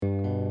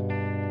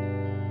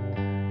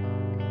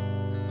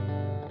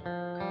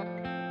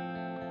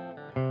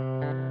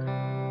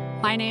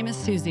My name is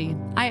Susie.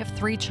 I have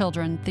 3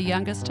 children, the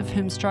youngest of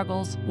whom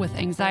struggles with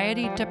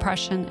anxiety,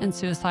 depression, and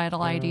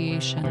suicidal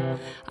ideation.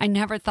 I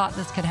never thought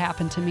this could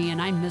happen to me,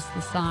 and I miss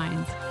the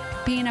signs.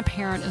 Being a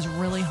parent is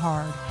really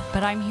hard,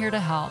 but I'm here to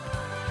help.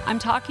 I'm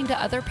talking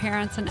to other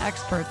parents and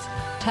experts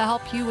to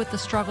help you with the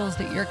struggles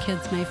that your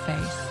kids may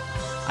face.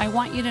 I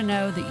want you to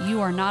know that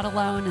you are not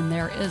alone and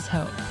there is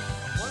hope.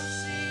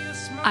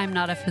 I'm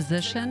not a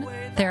physician,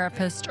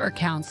 therapist, or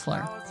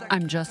counselor.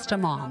 I'm just a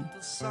mom.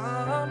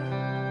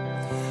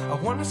 I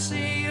want to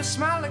see you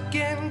smile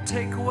again,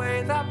 take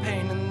away that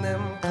pain in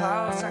them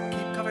clouds that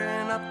keep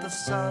covering up the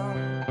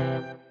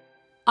sun.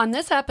 On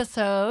this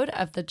episode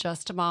of the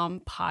Just a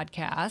Mom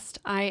podcast,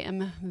 I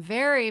am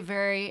very,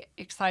 very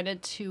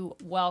excited to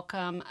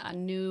welcome a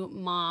new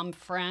mom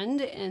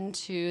friend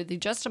into the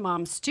Just a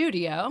Mom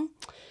studio.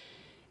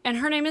 And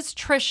her name is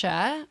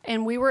Tricia,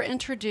 and we were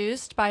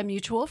introduced by a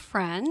mutual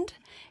friend.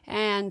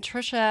 And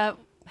Tricia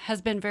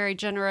has been very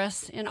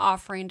generous in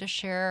offering to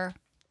share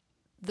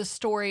the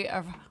story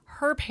of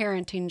her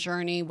parenting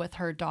journey with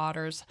her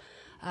daughter's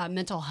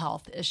mental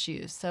health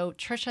issues. So,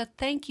 Tricia,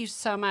 thank you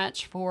so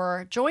much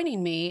for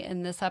joining me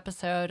in this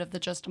episode of the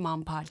Just a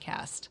Mom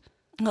podcast.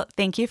 Well,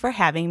 thank you for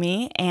having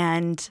me,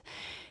 and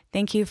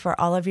thank you for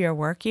all of your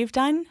work you've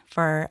done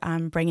for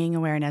bringing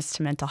awareness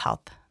to mental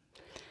health.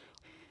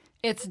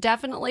 It's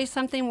definitely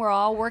something we're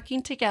all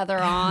working together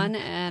on,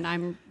 and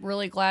I'm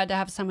really glad to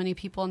have so many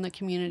people in the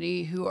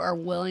community who are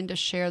willing to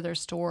share their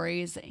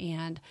stories,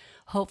 and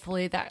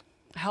hopefully that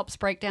helps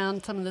break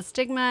down some of the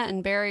stigma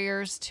and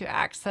barriers to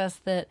access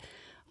that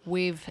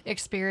we've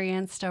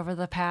experienced over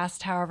the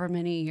past however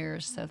many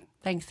years. So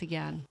thanks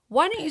again.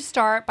 Why don't you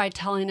start by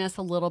telling us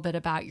a little bit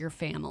about your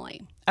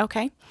family?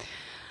 Okay.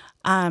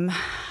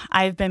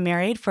 I've been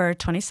married for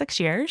 26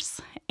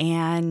 years,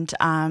 and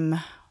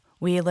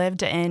we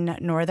lived in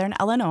northern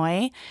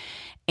Illinois,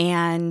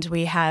 and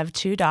we have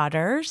 2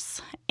 daughters,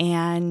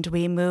 and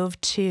we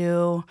moved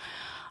to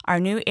our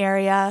new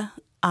area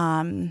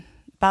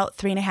about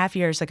 3.5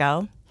 years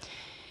ago.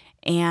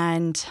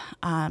 And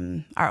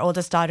our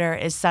oldest daughter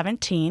is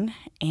 17,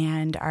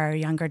 and our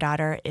younger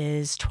daughter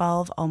is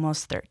 12,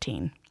 almost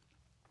 13.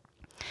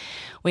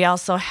 We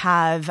also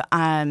have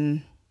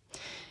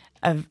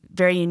a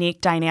very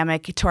unique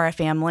dynamic to our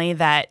family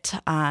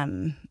that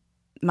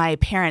my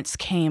parents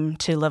came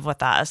to live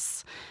with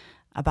us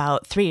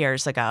about 3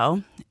 years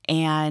ago,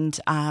 and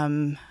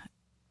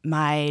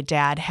my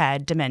dad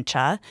had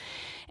dementia,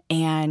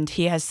 and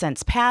he has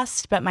since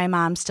passed, but my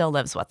mom still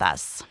lives with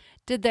us.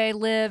 Did they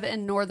live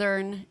in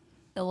northern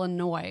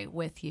Illinois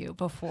with you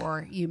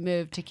before you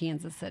moved to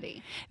Kansas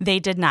City? They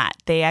did not.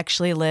 They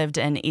actually lived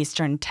in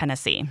eastern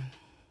Tennessee.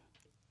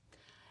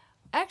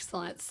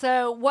 Excellent.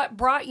 So what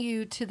brought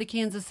you to the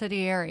Kansas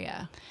City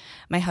area?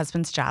 My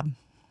husband's job.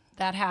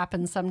 That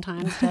happens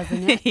sometimes,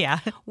 doesn't it? Yeah.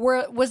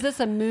 Was this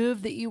a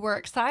move that you were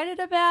excited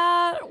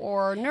about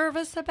or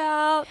nervous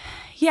about?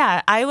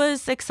 Yeah, I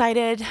was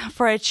excited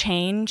for a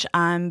change,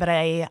 but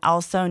I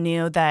also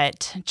knew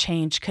that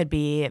change could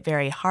be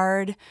very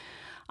hard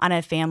on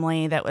a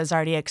family that was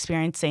already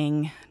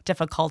experiencing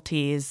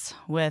difficulties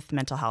with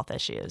mental health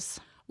issues.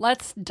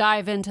 Let's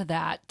dive into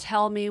that.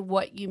 Tell me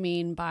what you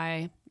mean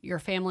by your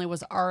family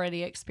was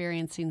already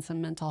experiencing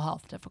some mental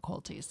health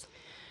difficulties.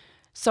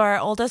 So our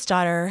oldest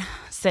daughter,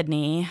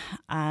 Sydney,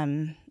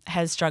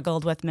 has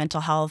struggled with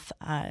mental health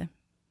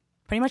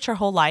pretty much her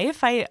whole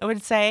life, I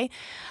would say.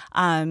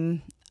 I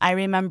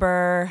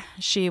remember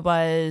she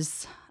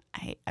was,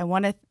 I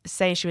want to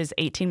say she was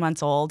 18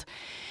 months old,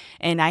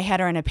 and I had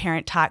her in a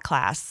parent-taught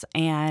class,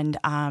 and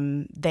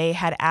they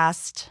had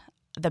asked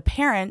the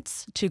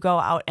parents to go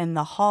out in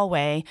the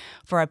hallway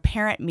for a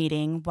parent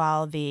meeting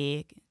while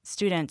the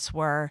students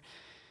were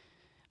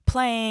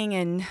playing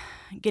and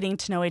getting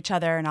to know each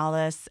other and all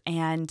this,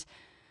 and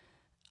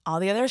all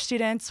the other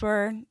students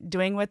were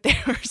doing what they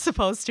were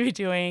supposed to be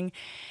doing,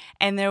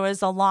 and there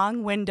was a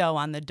long window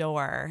on the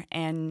door,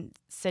 and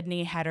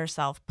Sydney had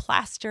herself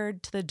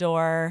plastered to the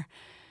door,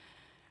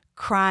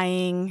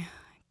 crying,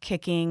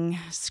 kicking,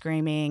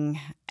 screaming,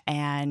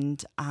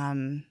 and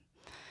I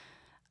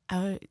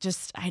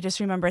just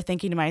remember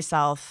thinking to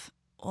myself,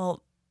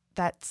 well,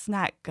 that's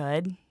not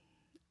good.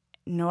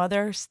 No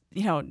other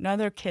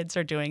kids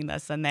are doing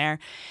this in there.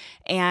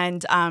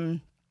 And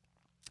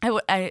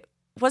I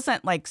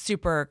wasn't like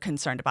super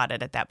concerned about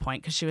it at that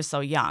point because she was so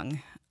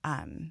young.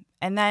 And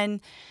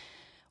then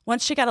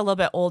once she got a little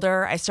bit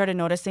older, I started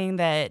noticing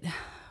that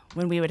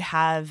when we would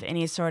have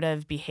any sort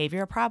of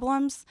behavior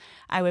problems,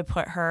 I would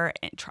put her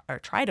or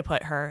try to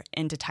put her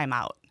into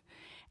timeout.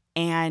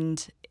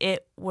 And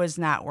it was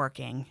not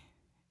working.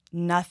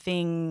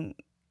 Nothing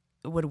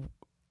would,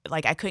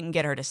 I couldn't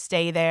get her to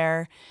stay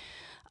there.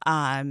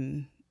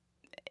 It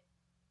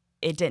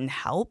didn't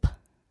help.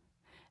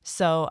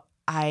 So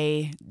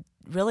I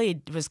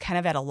really was kind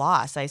of at a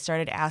loss. I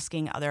started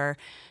asking other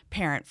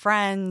parent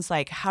friends,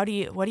 what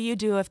do you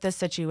do with this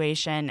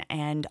situation?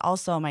 And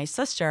also my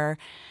sister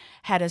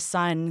had a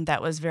son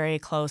that was very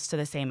close to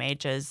the same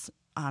age as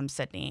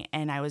Sydney.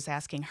 And I was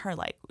asking her,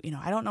 like,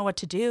 I don't know what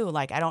to do.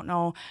 Like, I don't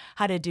know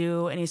how to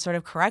do any sort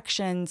of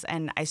corrections.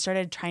 And I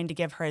started trying to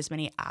give her as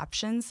many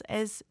options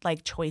as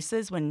like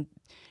choices when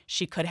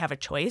she could have a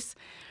choice.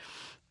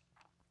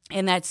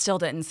 And that still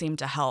didn't seem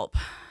to help.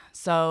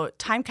 So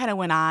time kind of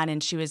went on,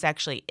 and she was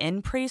actually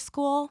in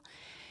preschool.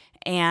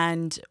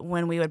 And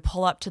when we would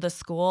pull up to the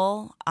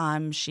school,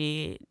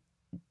 she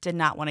did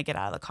not want to get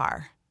out of the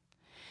car.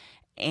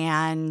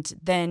 And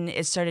then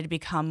it started to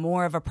become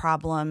more of a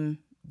problem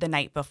the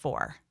night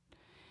before,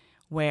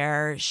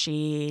 where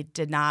she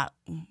did not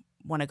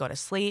want to go to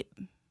sleep.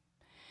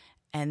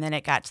 And then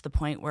it got to the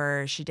point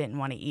where she didn't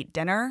want to eat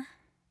dinner.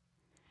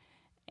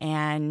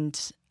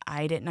 And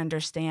I didn't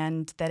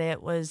understand that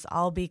it was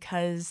all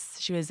because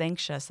she was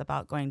anxious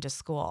about going to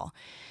school.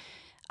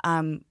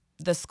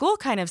 The school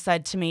kind of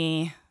said to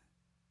me,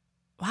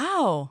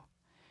 wow,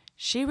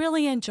 she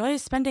really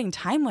enjoys spending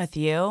time with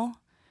you.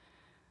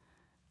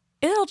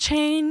 It'll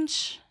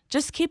change.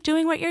 Just keep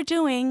doing what you're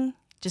doing.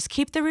 Just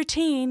keep the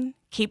routine.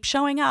 Keep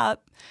showing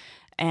up.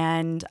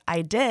 And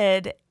I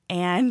did,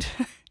 and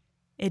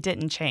it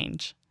didn't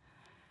change.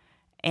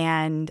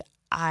 And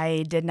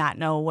I did not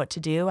know what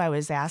to do. I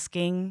was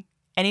asking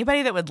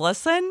anybody that would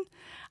listen,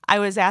 I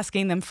was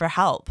asking them for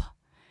help.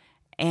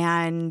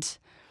 And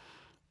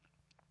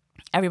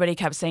everybody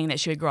kept saying that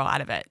she would grow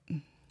out of it.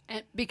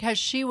 And because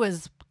she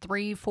was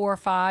 3, 4,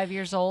 5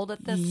 years old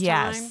at this time?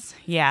 Yes.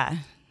 Yeah.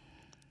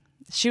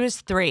 She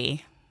was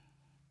 3.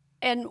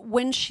 And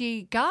when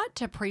she got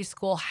to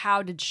preschool,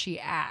 how did she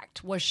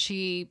act? Was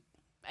she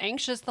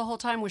anxious the whole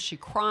time? Was she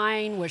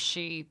crying? Was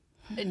she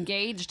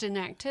engaged in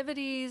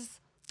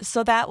activities?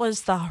 So that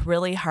was the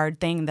really hard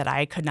thing that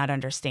I could not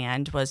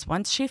understand, was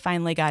once she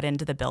finally got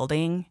into the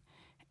building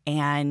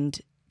and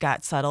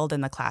got settled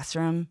in the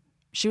classroom,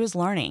 she was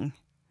learning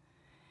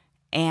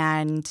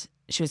and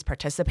she was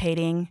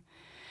participating.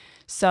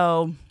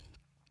 So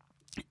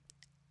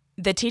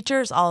the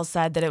teachers all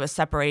said that it was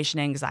separation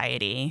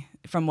anxiety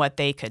from what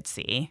they could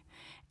see,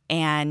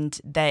 and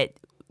that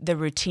the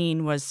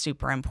routine was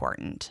super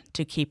important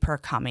to keep her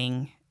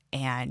coming,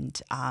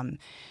 and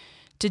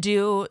to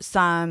do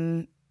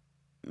some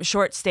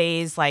short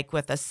stays like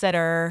with a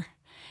sitter.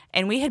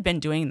 And we had been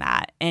doing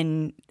that,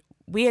 and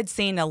we had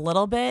seen a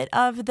little bit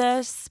of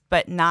this,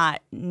 but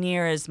not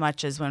near as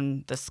much as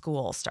when the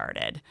school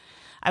started.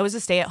 I was a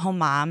stay-at-home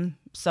mom,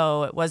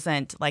 so it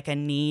wasn't like a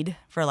need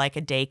for like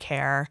a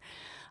daycare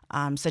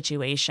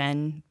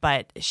situation,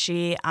 but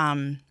she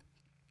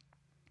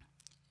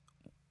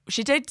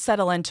did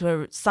settle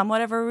into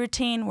somewhat of a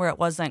routine where it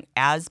wasn't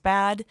as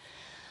bad,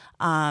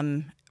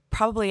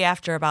 probably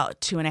after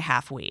about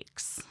 2.5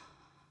 weeks.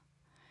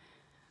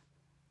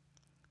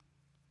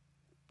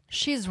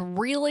 She's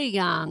really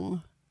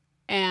young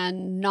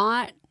and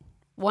not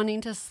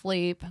wanting to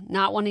sleep,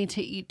 not wanting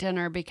to eat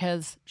dinner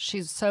because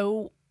she's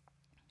so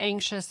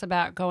anxious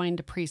about going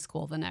to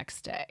preschool the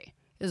next day,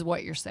 is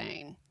what you're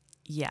saying.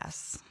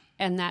 Yes.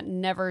 And that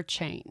never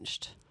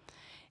changed.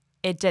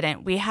 It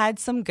didn't. We had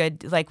some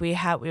good, like we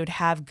would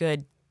have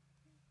good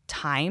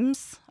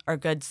times or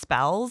good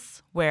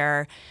spells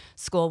where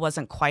school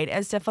wasn't quite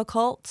as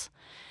difficult.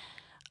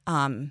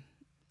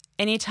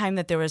 Anytime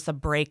that there was a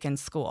break in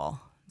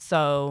school,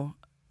 so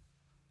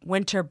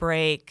winter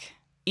break,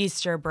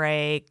 Easter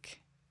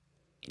break,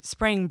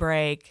 spring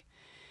break,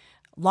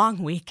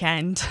 long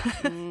weekend.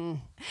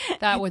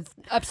 That would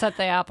upset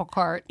the apple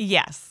cart.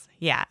 Yes.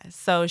 Yeah.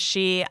 So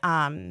she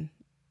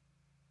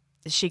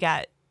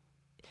got,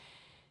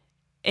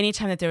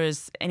 anytime that there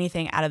was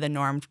anything out of the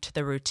norm to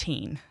the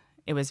routine,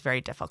 it was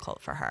very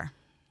difficult for her.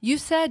 You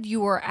said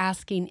you were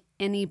asking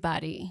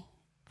anybody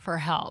for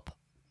help.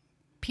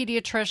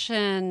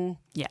 Pediatrician.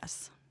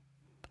 Yes.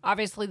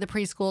 Obviously the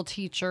preschool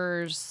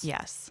teachers.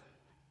 Yes.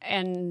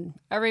 And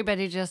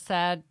everybody just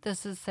said,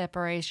 this is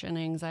separation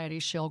anxiety.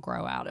 She'll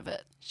grow out of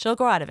it. She'll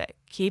grow out of it.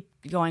 Keep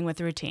going with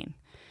the routine.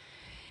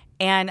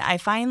 And I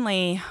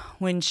finally,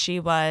 when she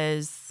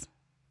was,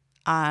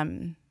 at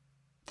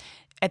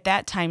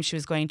that time, she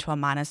was going to a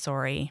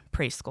Montessori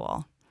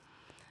preschool.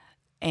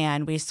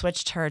 And we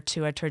switched her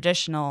to a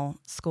traditional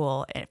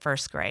school at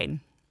first grade.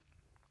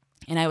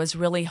 And I was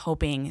really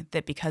hoping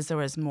that because there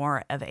was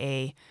more of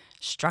a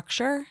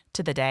structure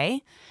to the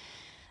day,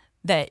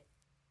 that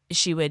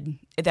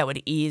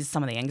would ease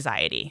some of the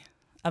anxiety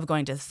of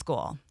going to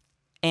school.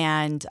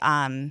 And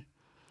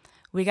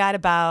we got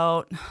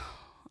about,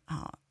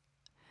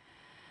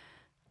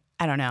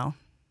 I don't know,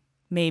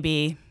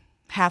 maybe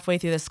halfway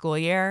through the school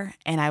year,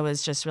 and I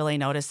was just really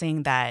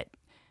noticing that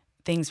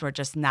things were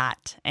just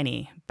not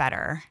any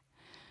better.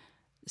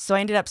 So I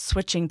ended up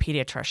switching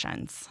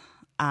pediatricians.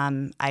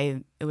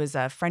 It was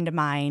a friend of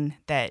mine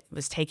that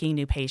was taking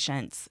new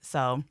patients,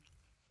 so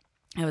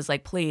I was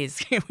like, please,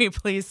 can we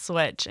please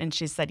switch? And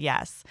she said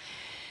yes.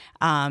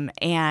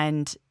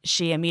 And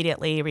she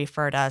immediately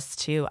referred us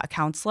to a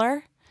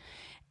counselor,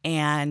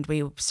 and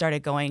we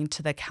started going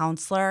to the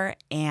counselor.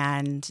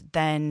 And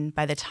then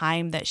by the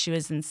time that she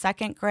was in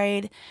second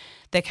grade,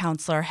 the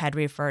counselor had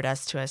referred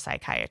us to a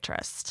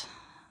psychiatrist.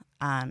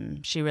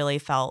 She really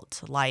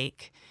felt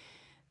like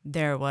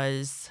there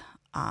was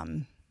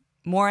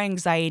more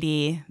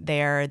anxiety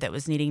there that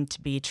was needing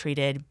to be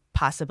treated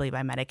possibly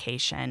by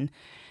medication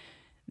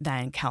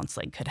than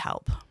counseling could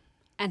help.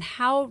 And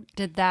how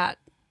did that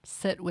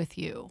sit with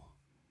you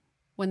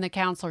when the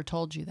counselor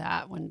told you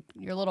that, when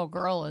your little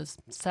girl is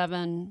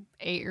 7,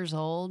 8 years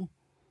old?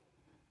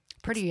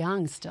 Pretty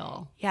young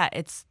still. Yeah,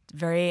 it's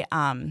very,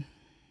 I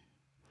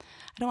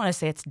don't want to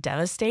say it's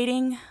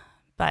devastating,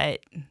 but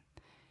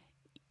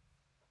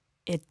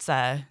it's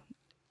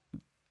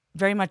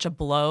very much a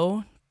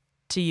blow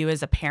to you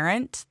as a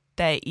parent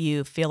that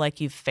you feel like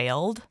you've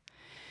failed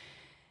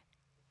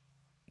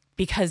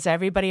because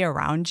everybody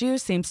around you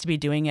seems to be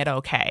doing it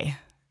okay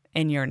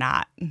and you're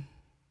not.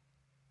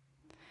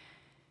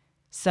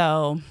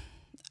 So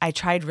I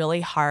tried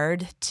really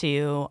hard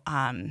to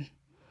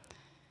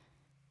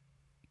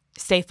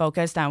stay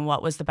focused on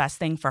what was the best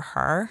thing for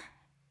her,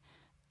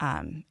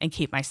 and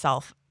keep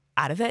myself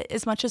out of it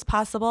as much as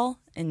possible.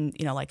 And,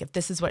 like if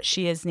this is what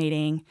she is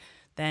needing,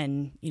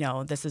 then,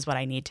 this is what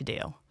I need to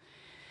do.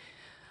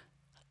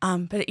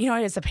 But,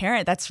 as a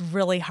parent, that's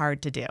really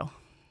hard to do.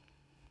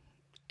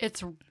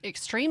 It's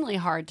extremely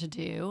hard to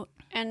do.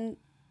 And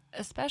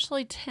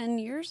especially 10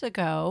 years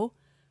ago,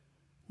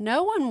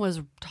 no one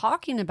was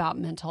talking about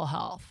mental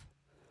health,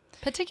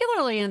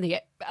 particularly in the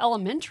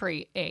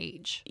elementary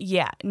age.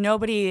 Yeah,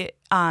 nobody,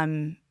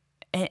 and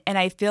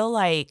I feel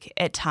like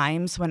at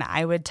times when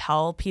I would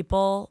tell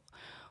people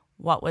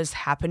what was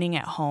happening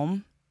at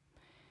home,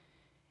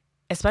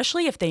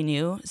 especially if they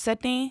knew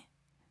Sydney,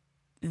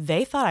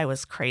 they thought I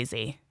was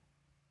crazy.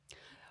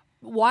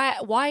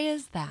 Why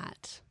is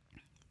that?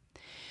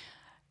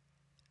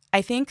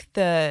 I think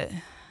the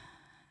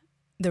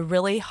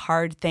really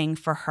hard thing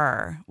for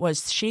her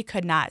was she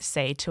could not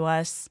say to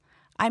us,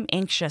 I'm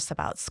anxious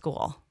about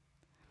school.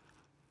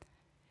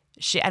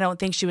 I don't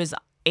think she was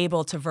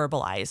able to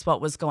verbalize what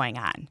was going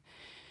on.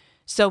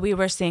 So we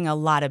were seeing a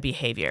lot of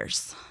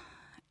behaviors,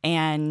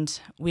 and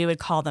we would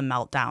call them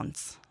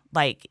meltdowns.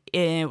 Like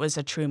it was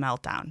a true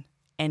meltdown,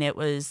 and it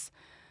was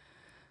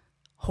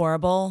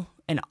horrible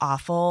and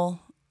awful.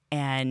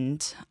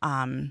 And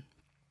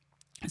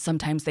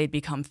sometimes they'd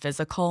become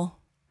physical,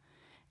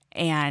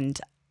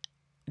 and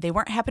they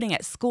weren't happening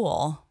at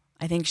school.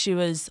 I think she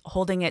was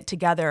holding it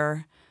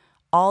together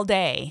all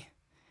day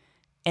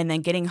and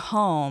then getting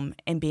home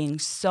and being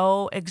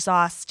so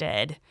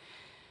exhausted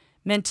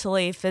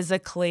mentally,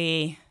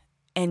 physically,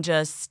 and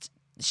just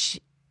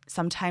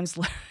sometimes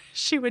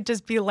she would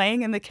just be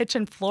laying in the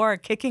kitchen floor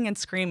kicking and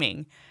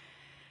screaming.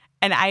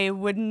 And I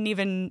would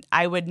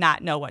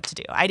not know what to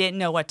do. I didn't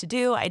know what to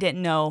do. I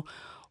didn't know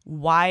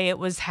why it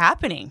was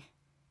happening.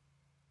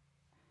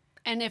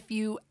 And if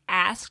you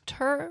asked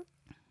her,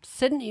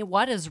 Sydney,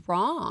 what is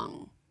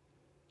wrong?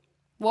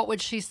 What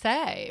would she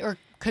say? Or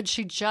could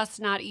she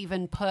just not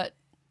even put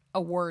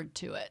a word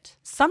to it?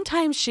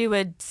 Sometimes she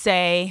could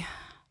say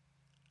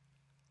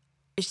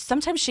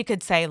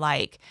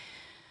like,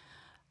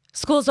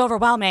 school's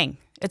overwhelming.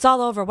 It's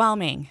all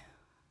overwhelming.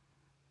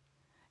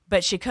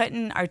 But she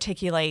couldn't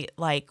articulate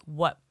like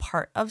what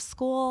part of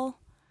school.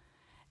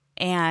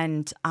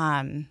 And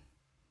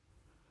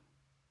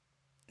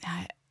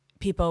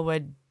people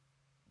would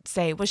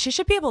say, well, she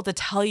should be able to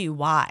tell you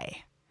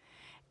why.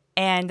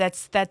 And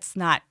that's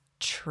not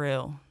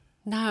true.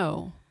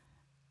 No.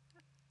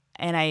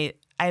 And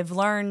I've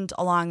learned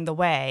along the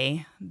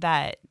way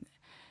that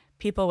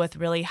people with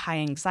really high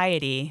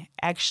anxiety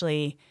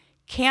actually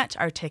can't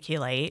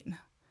articulate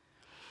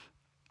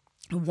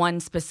one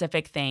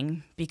specific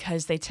thing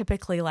because they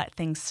typically let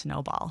things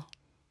snowball.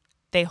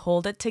 They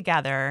hold it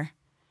together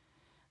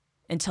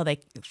until they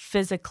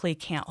physically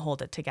can't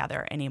hold it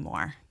together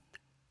anymore.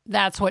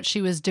 That's what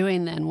she was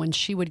doing then when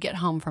she would get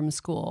home from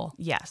school.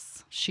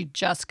 Yes. She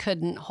just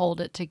couldn't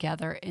hold it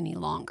together any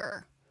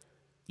longer.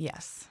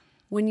 Yes.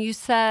 When you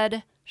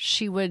said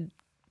she would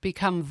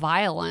become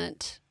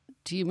violent,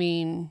 do you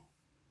mean,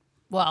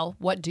 well,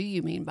 what do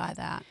you mean by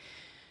that?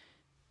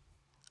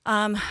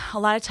 A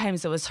lot of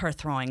times it was her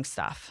throwing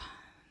stuff,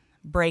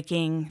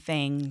 breaking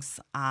things.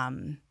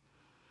 I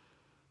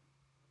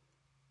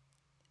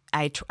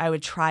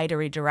would try to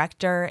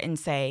redirect her and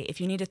say, if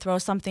you need to throw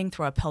something,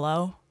 throw a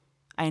pillow.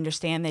 I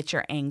understand that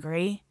you're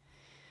angry.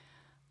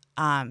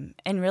 And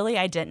really,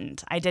 I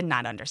didn't. I did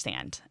not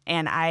understand.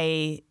 And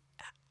I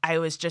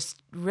was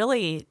just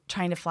really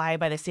trying to fly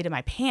by the seat of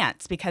my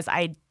pants because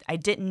I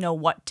didn't know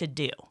what to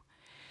do.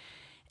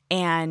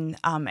 And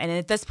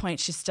at this point,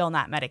 she's still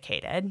not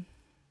medicated.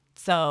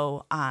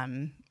 So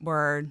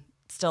we're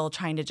still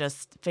trying to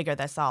just figure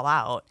this all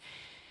out.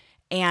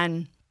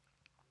 And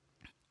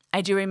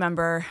I do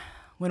remember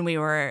when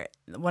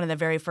one of the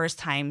very first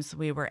times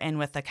we were in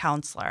with the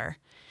counselor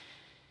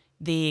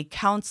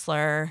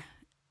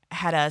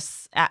had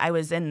us, I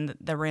was in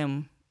the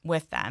room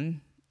with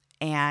them,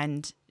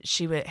 and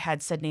she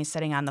had Sydney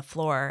sitting on the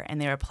floor,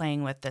 and they were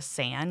playing with the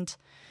sand.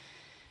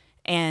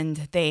 And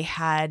they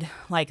had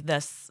like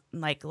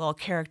little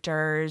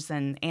characters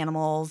and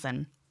animals,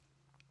 and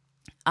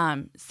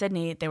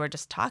Sydney, they were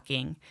just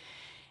talking.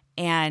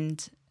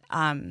 And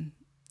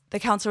the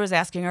counselor was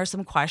asking her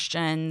some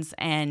questions,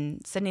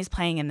 and Sydney's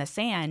playing in the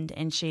sand,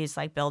 and she's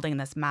like building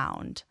this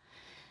mound.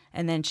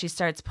 And then she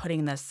starts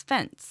putting this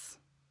fence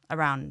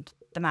around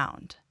the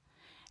mound.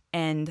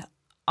 And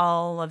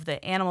all of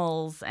the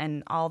animals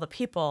and all the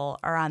people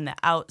are on the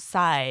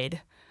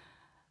outside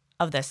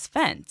of this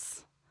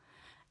fence.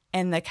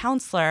 And the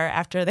counselor,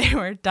 after they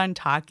were done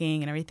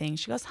talking and everything,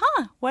 she goes,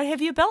 what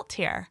have you built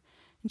here?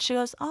 And she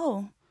goes,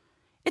 oh,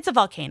 it's a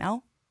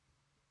volcano.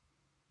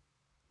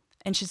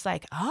 And she's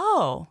like,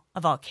 oh,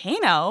 a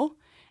volcano?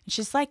 And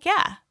she's like,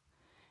 yeah.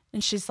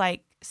 And she's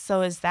like,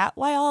 so is that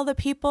why all the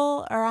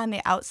people are on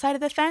the outside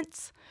of the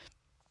fence?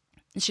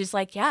 And she's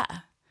like, yeah,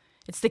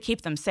 it's to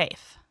keep them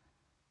safe.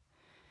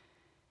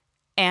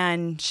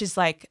 And she's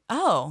like,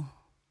 oh,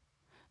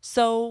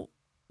 so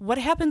what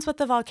happens with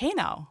the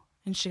volcano?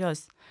 And she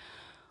goes,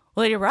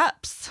 well, it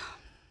erupts.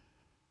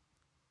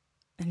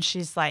 And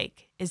she's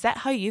like, is that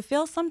how you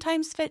feel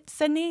sometimes,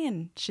 Sydney?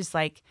 And she's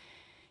like,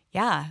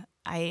 yeah,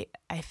 I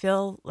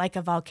feel like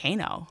a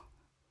volcano.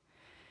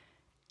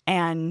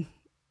 And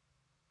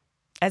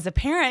as a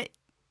parent,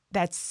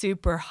 that's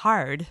super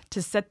hard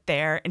to sit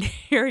there and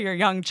hear your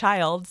young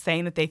child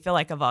saying that they feel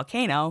like a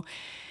volcano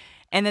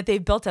and that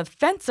they've built a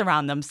fence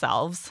around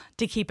themselves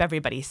to keep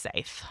everybody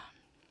safe.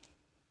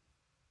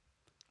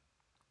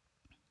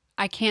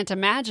 I can't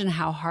imagine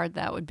how hard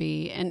that would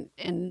be.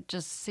 And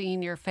just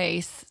seeing your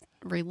face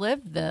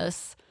relive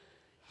this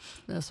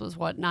was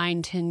what,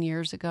 9-10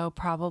 years ago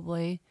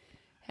probably,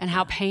 and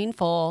how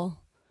painful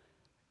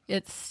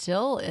it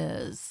still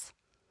is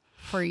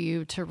for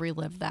you to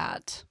relive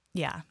that.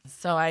 Yeah.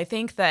 So I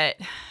think that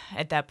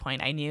at that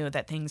point I knew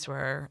that things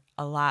were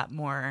a lot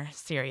more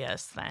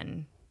serious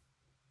than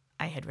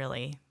I had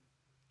really.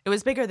 It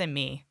was bigger than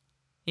me,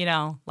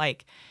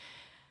 like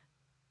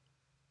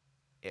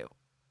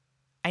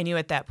I knew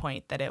at that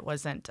point that it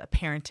wasn't a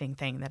parenting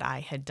thing that I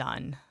had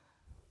done.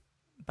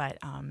 But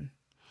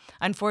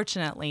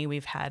unfortunately,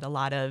 we've had a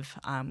lot of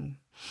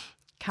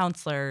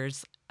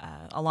counselors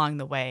along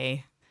the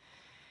way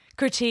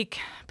critique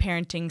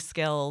parenting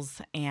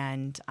skills,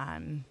 and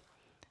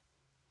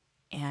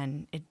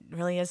it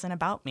really isn't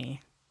about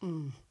me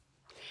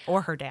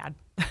or her dad.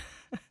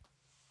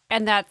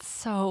 And that's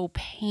so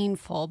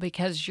painful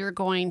because you're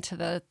going to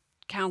the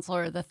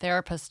counselor or the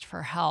therapist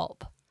for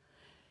help,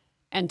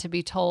 and to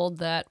be told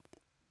that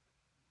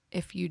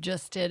if you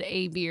just did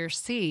A, B, or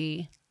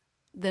C,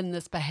 then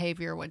this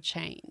behavior would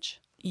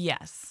change.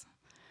 Yes.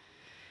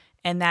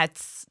 And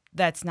that's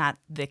not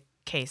the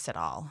case at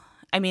all.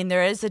 I mean,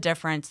 there is a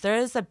difference. There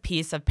is a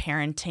piece of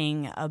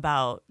parenting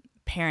about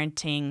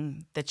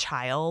parenting the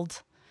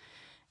child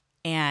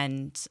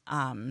and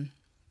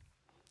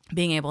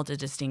being able to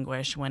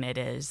distinguish when it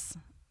is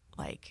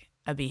like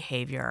a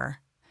behavior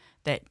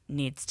that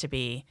needs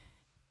to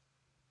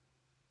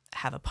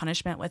have a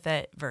punishment with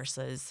it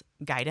versus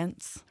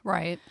guidance.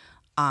 Right.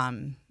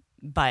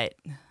 But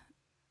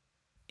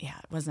yeah,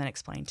 it wasn't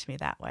explained to me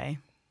that way.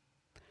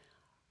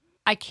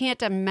 I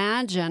can't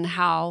imagine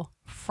how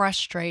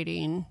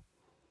frustrating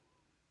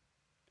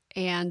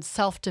and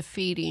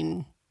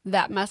self-defeating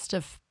that must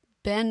have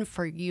been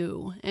for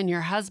you and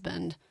your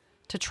husband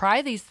to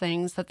try these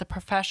things that the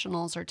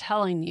professionals are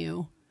telling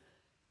you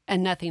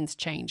and nothing's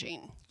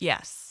changing.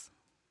 Yes.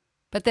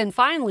 But then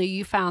finally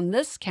you found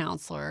this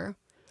counselor.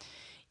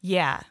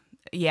 Yeah.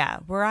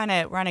 We're on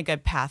a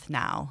good path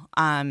now.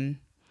 And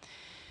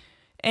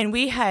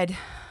we had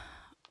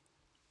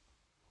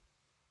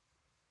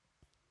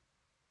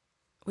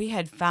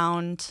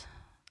found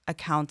a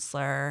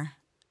counselor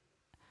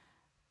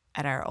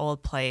at our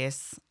old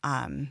place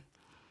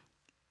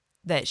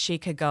that she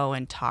could go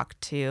and talk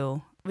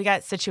to. We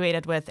got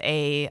situated with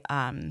a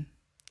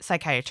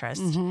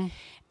psychiatrist,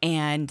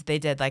 and they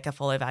did like a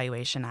full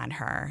evaluation on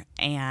her,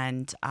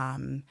 and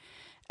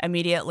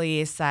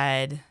immediately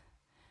said,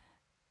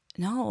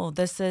 no,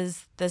 this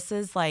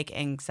is like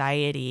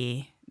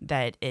anxiety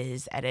that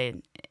is at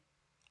an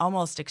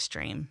almost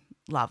extreme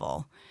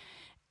level.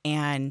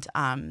 And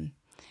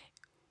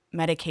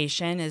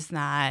medication is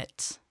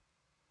not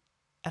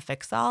a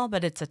fix-all,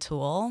 but it's a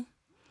tool.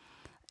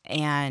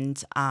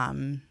 And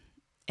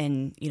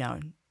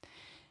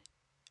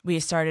we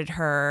started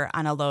her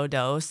on a low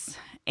dose,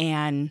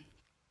 and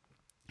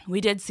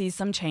we did see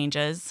some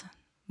changes.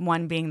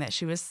 One being that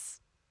she was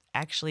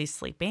actually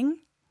sleeping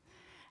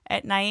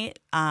at night.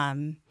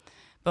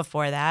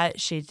 Before that,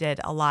 she did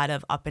a lot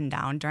of up and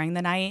down during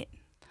the night,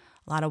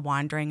 a lot of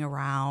wandering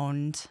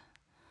around,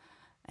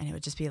 and it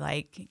would just be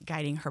like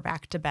guiding her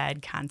back to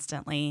bed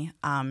constantly.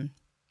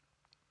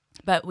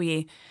 But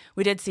we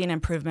did see an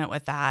improvement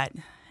with that,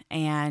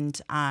 and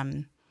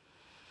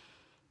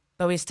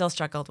but we still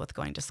struggled with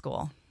going to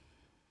school.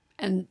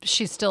 And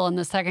she's still in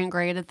the second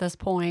grade at this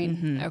point?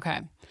 Mm-hmm.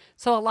 Okay.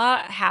 So a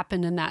lot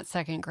happened in that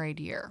second grade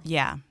year.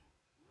 Yeah.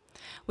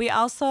 We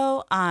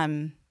also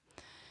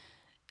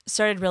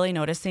started really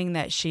noticing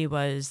that she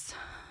was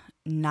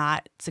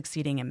not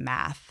succeeding in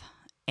math,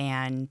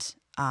 and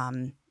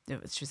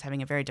she was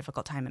having a very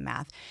difficult time in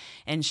math.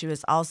 And she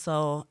was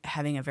also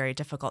having a very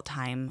difficult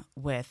time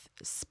with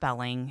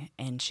spelling.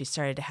 And she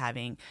started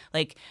having,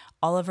 like,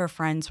 all of her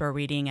friends were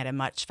reading at a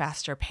much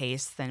faster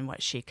pace than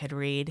what she could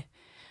read.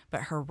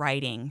 But her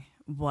writing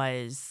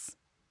was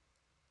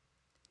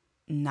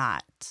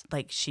not,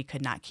 like, she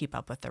could not keep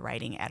up with the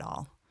writing at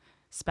all.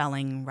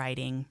 Spelling,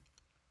 writing.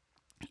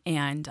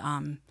 And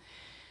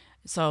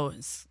so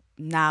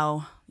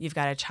now you've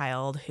got a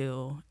child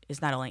who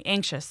is not only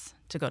anxious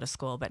to go to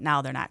school, but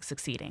now they're not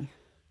succeeding.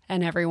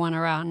 And everyone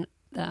around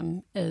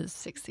them is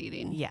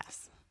succeeding.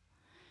 Yes.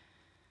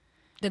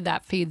 Did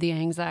that feed the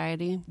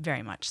anxiety?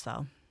 Very much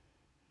so.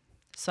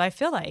 So I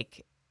feel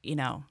like,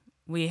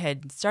 we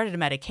had started a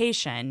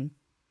medication,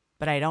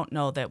 but I don't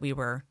know that we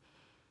were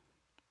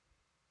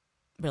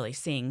really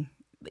seeing,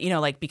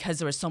 because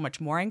there was so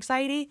much more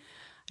anxiety,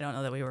 I don't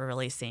know that we were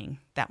really seeing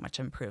that much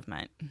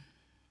improvement.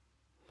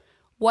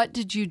 What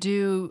did you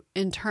do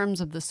in terms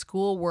of the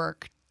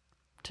schoolwork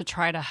to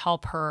try to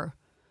help her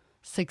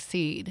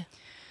succeed?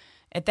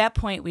 At that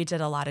point, we did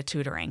a lot of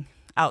tutoring,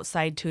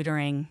 outside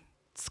tutoring,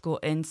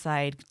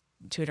 inside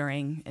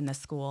tutoring in the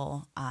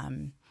school.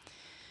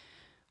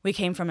 We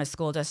came from a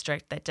school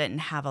district that didn't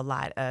have a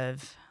lot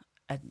of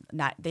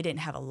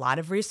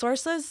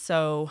resources,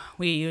 so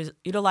we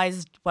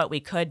utilized what we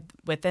could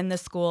within the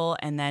school,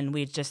 and then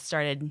we just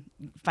started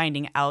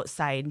finding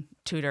outside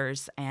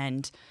tutors.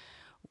 And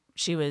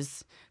she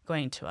was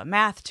going to a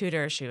math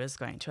tutor, she was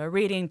going to a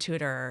reading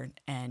tutor,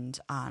 and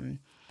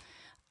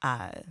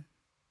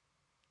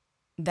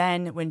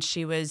then when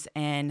she was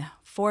in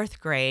fourth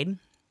grade,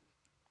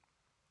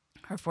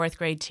 her fourth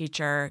grade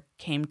teacher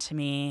came to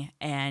me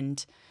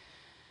and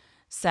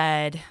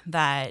said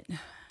that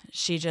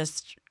she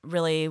just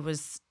really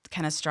was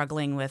kind of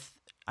struggling with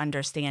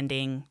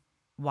understanding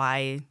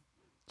why.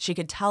 She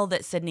could tell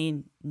that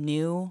Sydney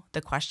knew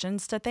the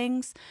questions to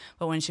things,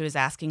 but when she was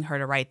asking her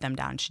to write them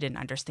down, she didn't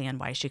understand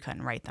why she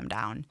couldn't write them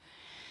down.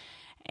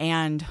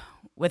 And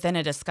within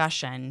a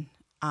discussion,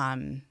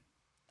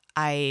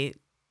 I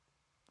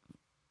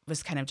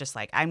was kind of just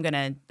like, I'm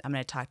gonna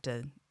talk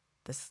to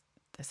the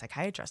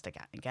psychiatrist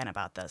again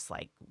about this.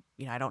 Like,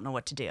 I don't know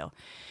what to do.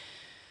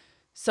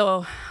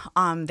 So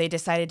they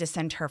decided to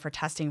send her for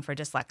testing for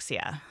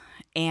dyslexia,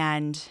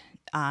 and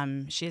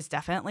she is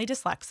definitely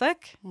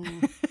dyslexic.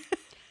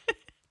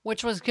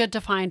 Which was good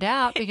to find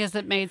out because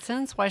it made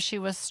sense why she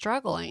was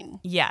struggling.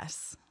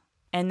 Yes.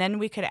 And then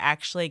we could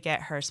actually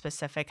get her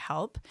specific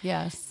help.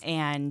 Yes.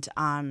 And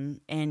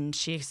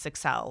she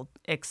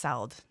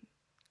excelled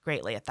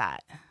greatly at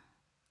that.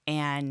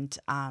 And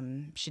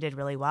she did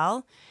really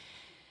well.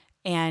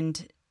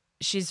 And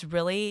she's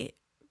really,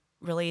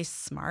 really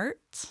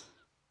smart.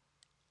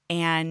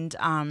 And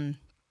I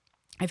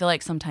feel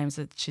like sometimes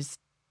she's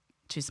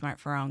too smart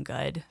for her own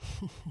good.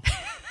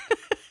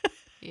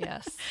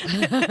 Yes.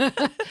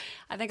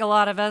 I think a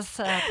lot of us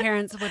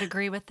parents would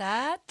agree with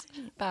that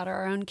about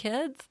our own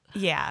kids.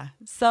 Yeah.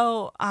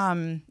 So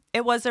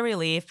it was a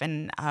relief,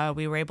 and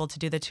we were able to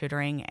do the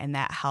tutoring, and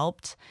that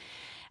helped.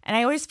 And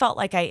I always felt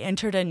like I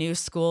entered a new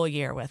school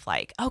year with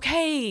like,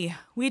 okay,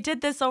 we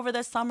did this over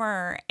the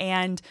summer,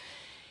 and,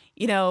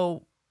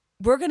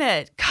 we're going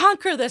to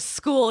conquer this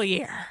school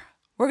year.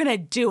 We're going to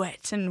do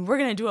it, and we're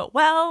going to do it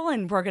well,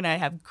 and we're going to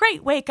have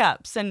great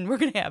wake-ups, and we're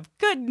going to have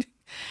good,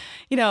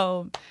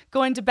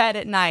 going to bed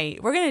at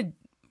night. We're going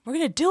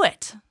to do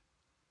it.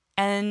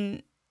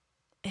 And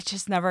it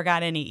just never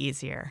got any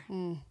easier.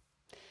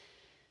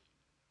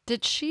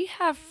 Did she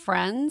have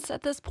friends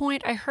at this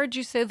point? I heard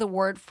you say the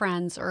word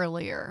friends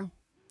earlier.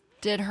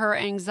 Did her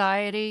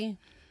anxiety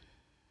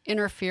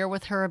interfere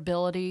with her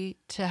ability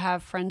to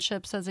have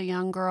friendships as a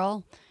young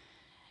girl?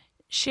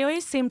 She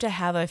always seemed to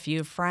have a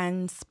few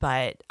friends,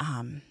 but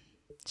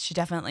she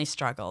definitely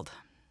struggled.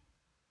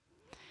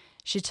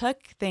 She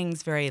took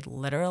things very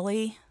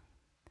literally,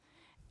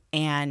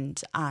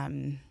 and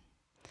I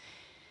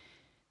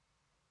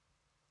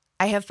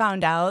have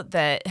found out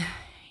that,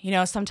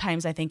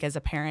 sometimes I think as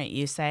a parent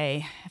you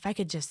say, if I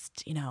could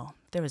just,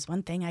 there was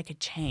one thing I could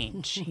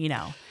change,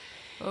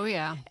 Oh,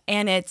 yeah.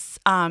 And it's,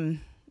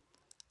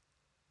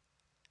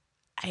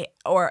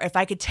 or if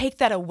I could take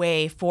that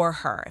away for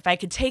her, if I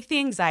could take the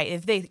anxiety,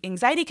 if the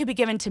anxiety could be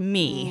given to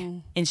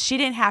me and she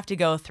didn't have to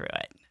go through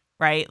it,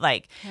 right?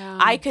 Like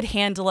I could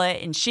handle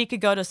it and she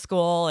could go to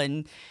school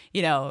and,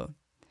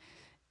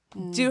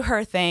 do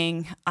her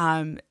thing.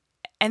 And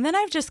then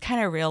I've just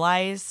kind of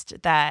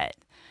realized that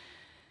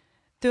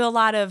through a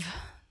lot of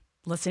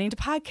listening to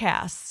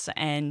podcasts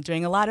and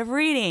doing a lot of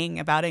reading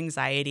about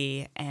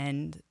anxiety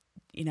and,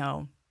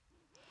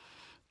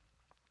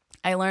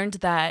 I learned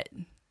that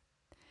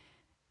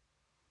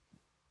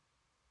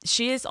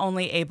she is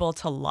only able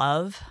to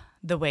love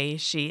the way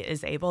she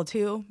is able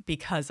to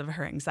because of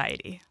her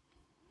anxiety.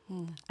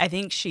 I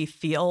think she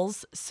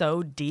feels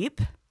so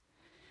deep.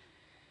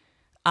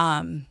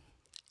 And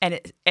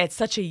at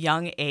such a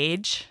young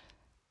age,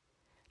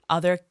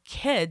 other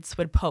kids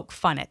would poke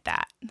fun at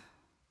that.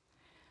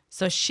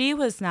 So she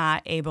was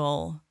not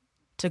able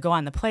to go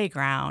on the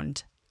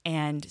playground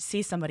and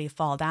see somebody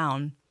fall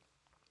down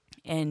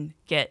and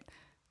get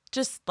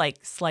just like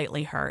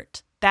slightly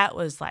hurt, that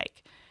was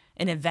like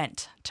an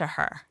event to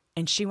her.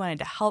 And she wanted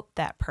to help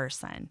that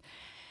person.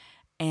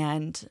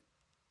 And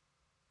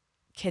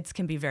kids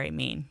can be very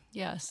mean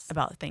Yes.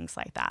 about things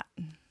like that.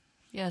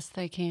 Yes,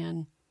 they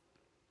can.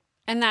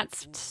 And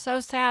that's so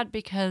sad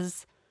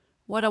because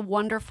what a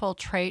wonderful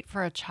trait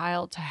for a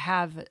child to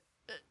have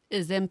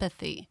is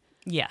empathy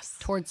Yes.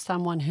 towards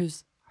someone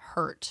who's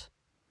hurt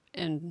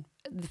in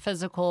the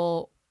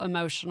physical,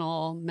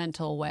 emotional,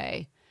 mental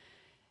way.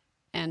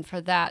 And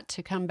for that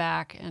to come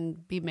back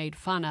and be made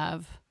fun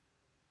of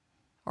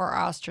or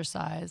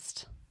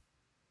ostracized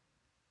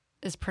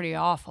is pretty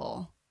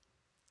awful.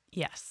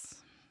 Yes.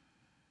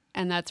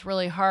 And that's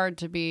really hard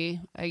to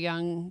be a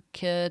young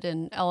kid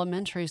in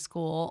elementary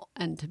school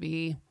and to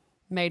be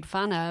made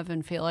fun of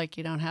and feel like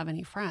you don't have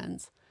any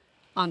friends,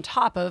 on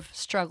top of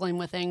struggling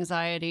with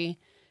anxiety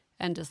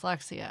and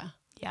dyslexia.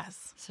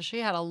 Yes. So she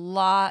had a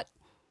lot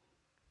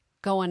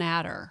going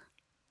at her.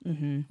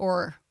 Mm-hmm.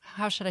 Or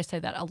how should I say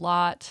that? A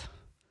lot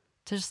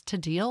just to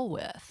deal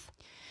with.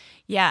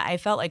 Yeah, I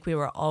felt like we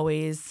were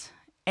always,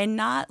 and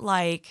not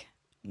like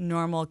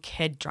normal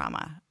kid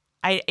drama.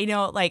 I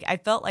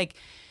felt like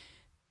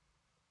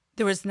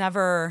there was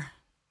never,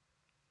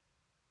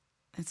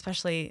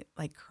 especially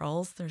like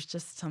girls, there's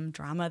just some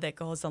drama that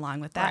goes along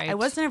with that. Right. I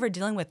wasn't ever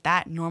dealing with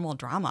that normal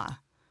drama.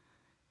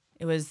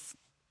 It was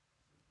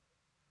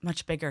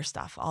much bigger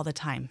stuff all the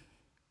time.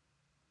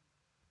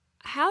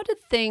 How did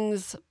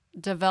things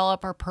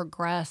develop or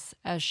progress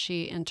as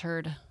she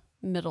entered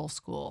middle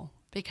school?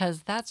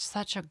 Because that's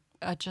such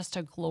just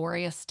a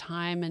glorious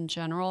time in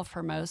general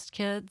for most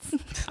kids.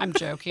 I'm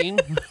joking.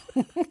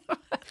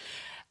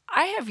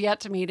 I have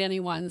yet to meet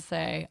anyone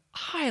say,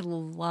 I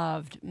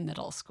loved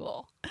middle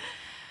school.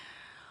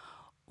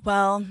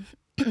 Well,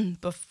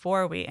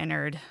 before we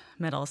entered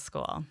middle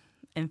school,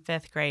 in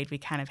 5th grade, we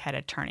kind of had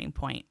a turning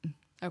point.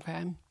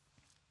 Okay.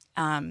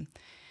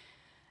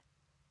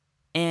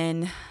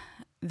 In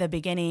the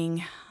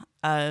beginning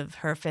of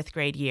her 5th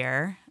grade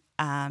year,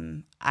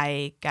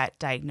 I got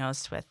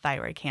diagnosed with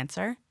thyroid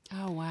cancer.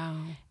 Oh, wow.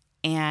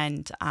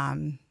 And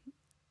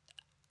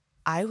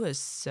I was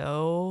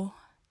so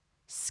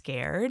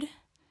scared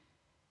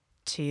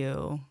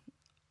to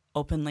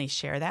openly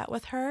share that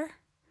with her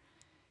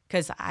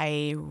because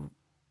I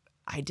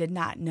did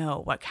not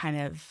know what kind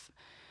of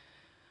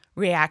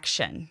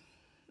reaction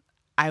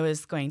I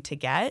was going to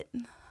get.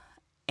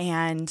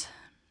 And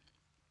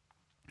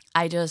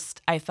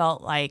I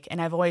felt like,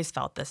 and I've always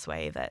felt this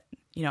way, that,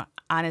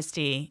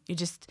 honesty,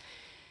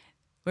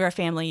 we're a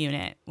family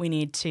unit. We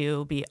need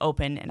to be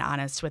open and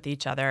honest with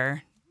each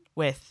other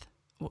with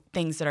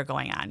things that are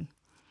going on.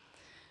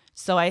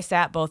 So I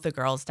sat both the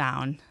girls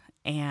down,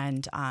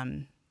 and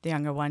the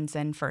younger one's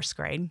in 1st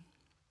grade.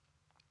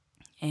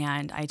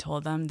 And I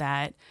told them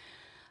that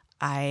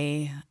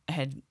I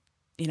had,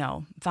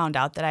 found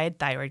out that I had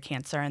thyroid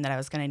cancer and that I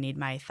was going to need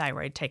my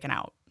thyroid taken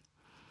out.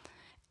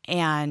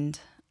 And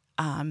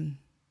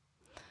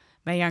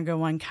my younger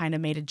one kind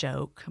of made a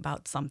joke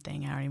about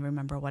something. I don't even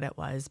remember what it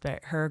was,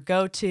 but her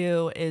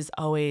go-to is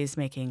always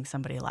making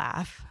somebody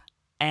laugh.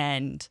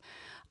 And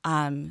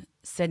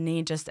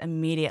Sydney just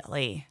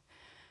immediately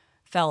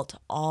felt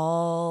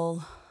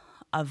all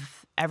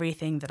of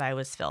everything that I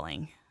was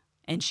feeling,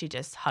 and she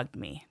just hugged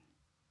me.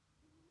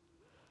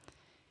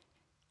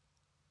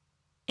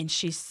 And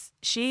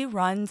she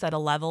runs at a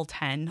level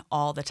 10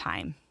 all the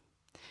time.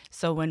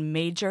 So when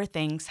major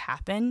things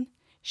happen,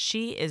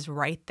 she is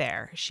right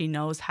there. She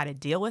knows how to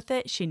deal with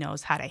it. She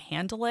knows how to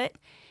handle it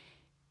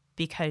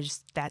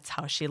because that's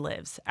how she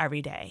lives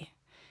every day.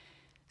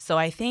 So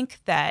I think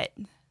that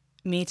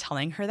me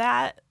telling her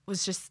that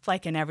was just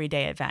like an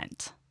everyday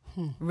event,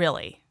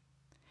 really.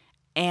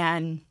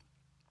 And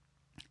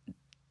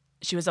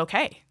she was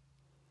okay.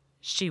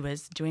 She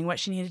was doing what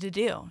she needed to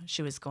do.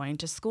 She was going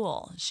to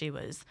school. She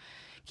was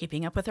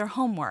keeping up with her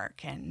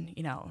homework and,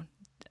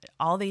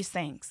 all these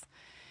things.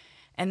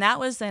 And that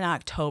was in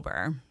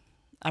October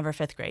of her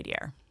 5th grade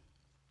year.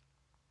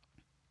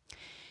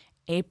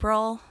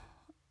 April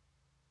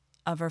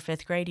of her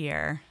 5th grade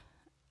year,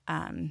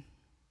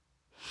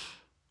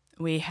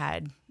 we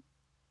had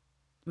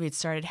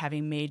started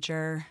having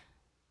major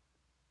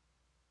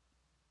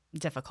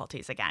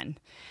difficulties again.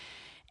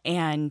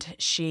 And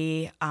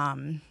she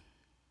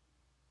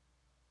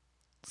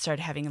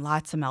started having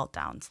lots of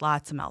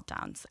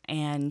meltdowns.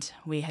 And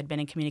we had been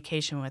in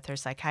communication with her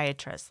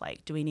psychiatrist,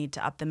 like, do we need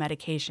to up the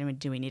medication?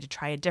 Do we need to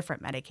try a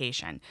different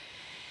medication?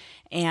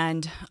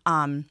 And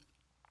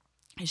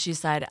she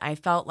said, I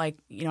feel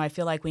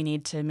like we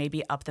need to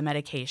maybe up the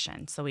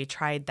medication. So we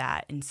tried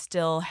that, and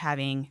still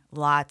having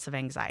lots of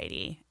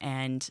anxiety.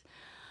 And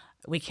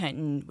we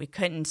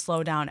couldn't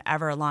slow down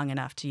ever long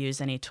enough to use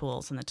any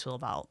tools in the tool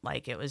belt.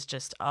 Like, it was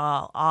just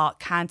all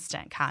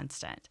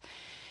constant.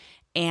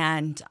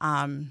 And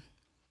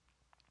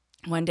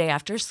one day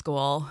after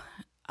school,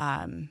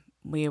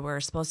 we were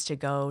supposed to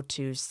go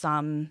to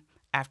some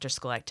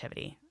after-school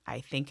activity. I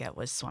think it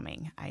was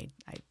swimming. I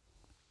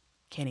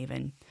can't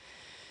even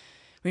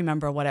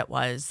remember what it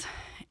was.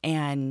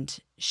 And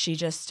she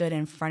just stood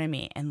in front of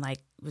me and like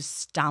was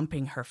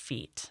stomping her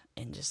feet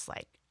and just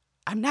like,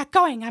 I'm not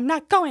going, I'm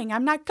not going,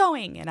 I'm not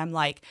going. And I'm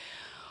like,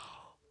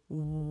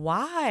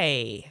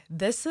 why?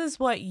 This is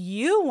what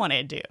you want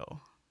to do.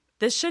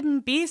 This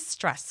shouldn't be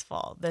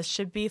stressful. This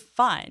should be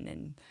fun.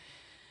 And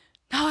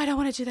no, I don't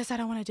want to do this. I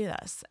don't want to do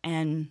this.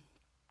 And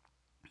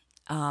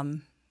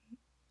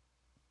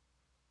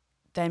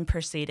then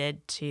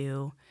proceeded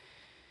to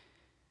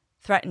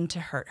threaten to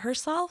hurt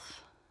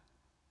herself.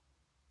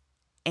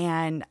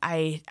 And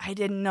I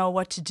didn't know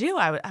what to do.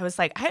 I was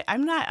like,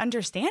 I'm not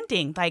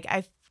understanding. Like,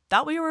 I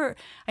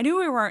knew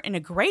we were in a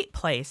great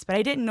place, but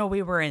I didn't know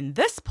we were in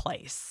this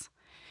place.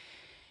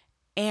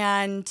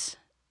 And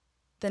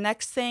the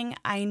next thing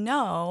I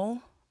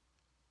know,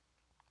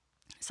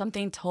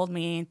 something told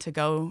me to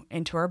go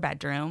into her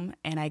bedroom,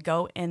 and I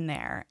go in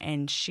there,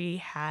 and she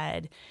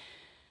had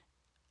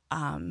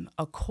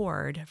a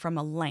cord from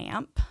a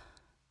lamp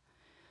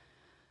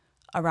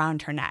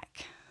around her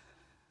neck.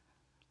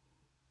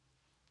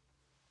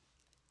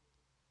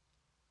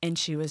 And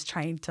she was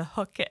trying to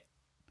hook it.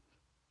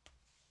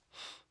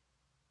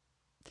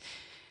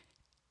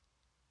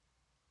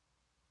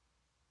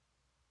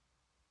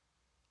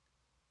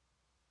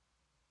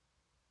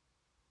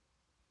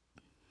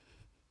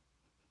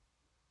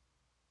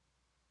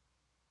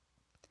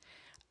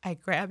 I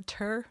grabbed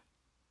her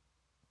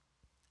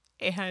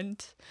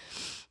and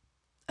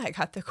I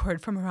got the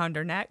cord from around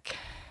her neck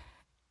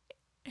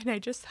and I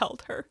just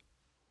held her.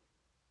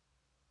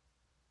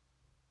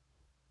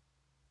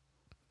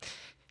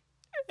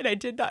 And I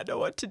did not know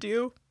what to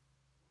do.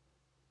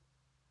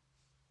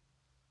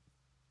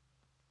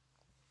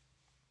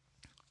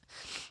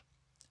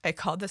 I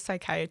called the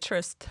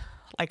psychiatrist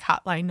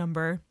hotline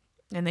number,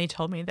 and they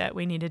told me that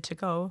we needed to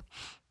go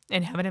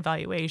and have an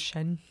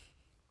evaluation.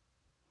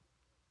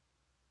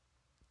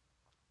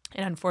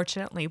 And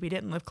unfortunately, we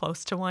didn't live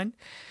close to one.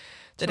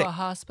 To a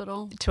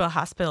hospital? To a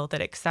hospital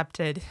that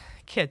accepted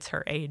kids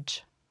her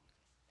age.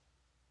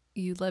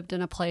 You lived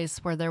in a place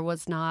where there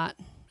was not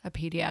a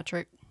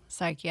pediatric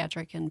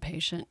psychiatric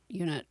inpatient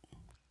unit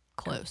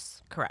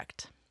close.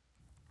 Correct.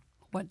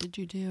 What did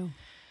you do?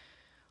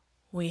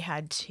 We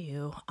had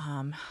to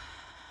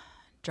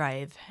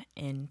drive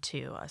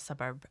into a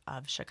suburb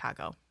of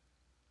Chicago.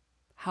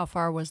 How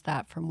far was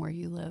that from where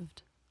you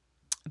lived?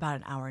 About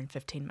an hour and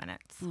 15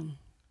 minutes.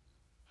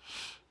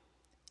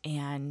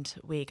 And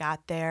we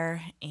got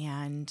there,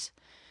 and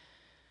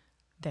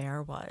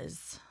there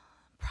was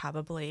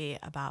probably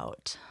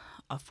about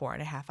a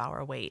 4.5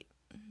 hour wait.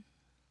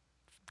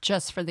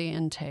 Just for the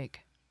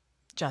intake?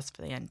 Just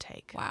for the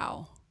intake.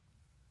 Wow.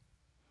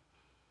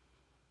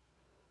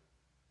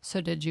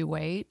 So did you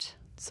wait?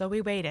 So we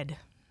waited.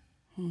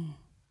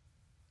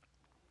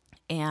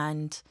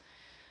 And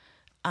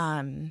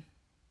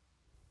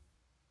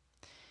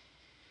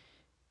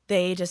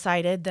they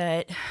decided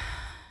that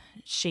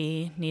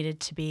she needed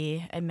to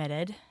be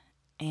admitted,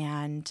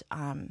 and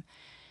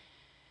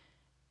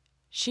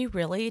she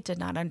really did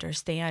not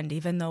understand,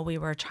 even though we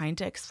were trying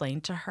to explain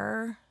to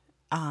her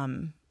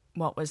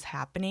what was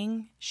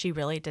happening. She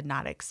really did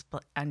not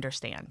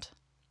understand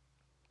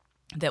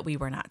that we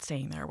were not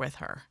staying there with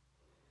her.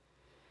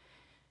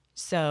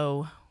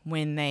 So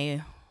when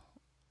they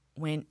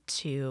went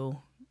to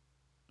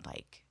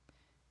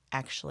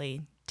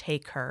actually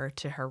take her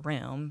to her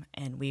room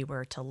and we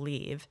were to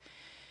leave,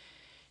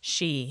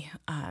 she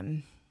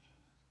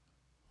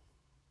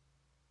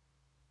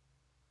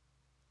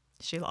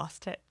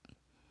lost it.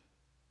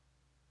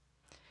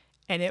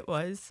 And it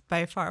was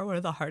by far one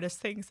of the hardest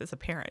things as a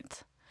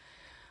parent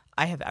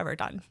I have ever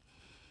done.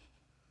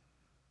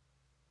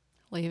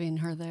 Leaving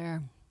her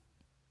there.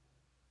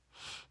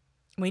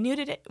 We knew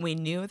that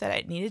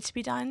it needed to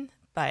be done,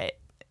 but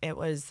it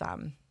was,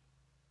 that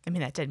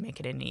didn't make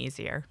it any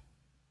easier.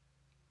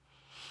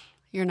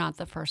 You're not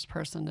the first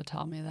person to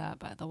tell me that,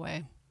 by the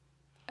way.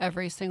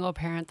 Every single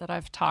parent that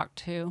I've talked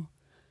to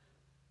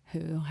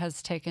who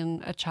has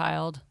taken a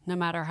child, no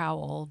matter how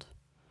old,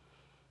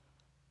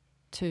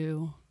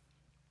 to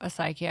a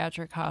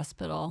psychiatric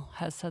hospital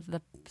has said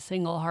the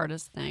single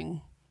hardest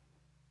thing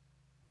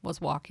was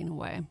walking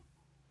away.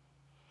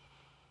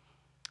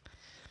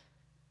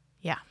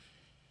 Yeah.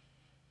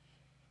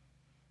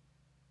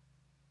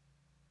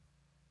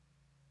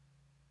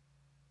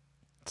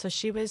 So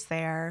she was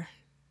there,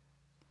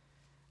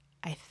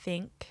 I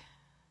think,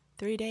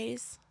 3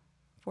 days,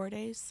 4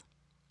 days.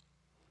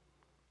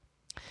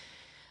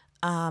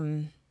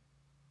 And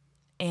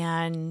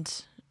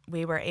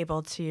we were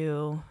able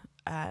to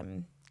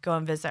go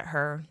and visit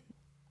her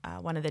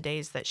one of the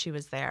days that she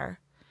was there.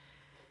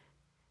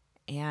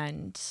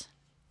 And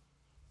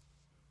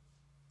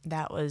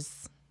that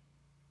was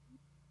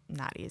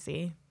not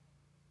easy.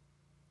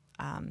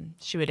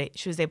 She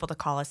was able to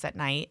call us at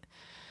night,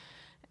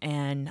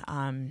 and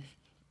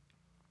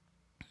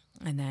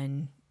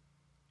then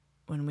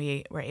when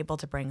we were able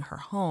to bring her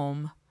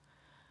home,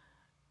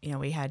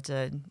 we had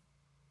to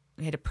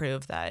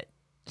prove that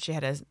she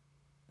had a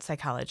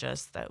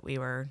psychologist that we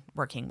were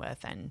working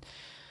with and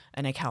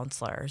a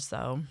counselor.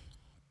 So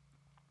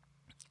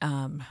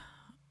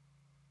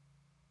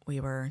we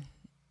were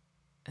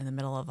in the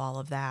middle of all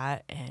of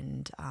that,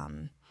 and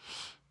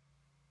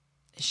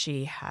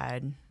she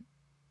kind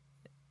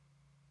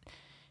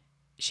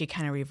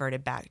of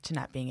reverted back to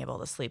not being able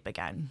to sleep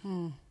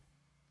again.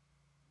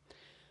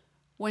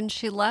 When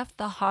she left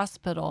the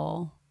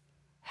hospital,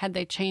 had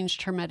they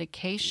changed her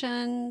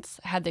medications?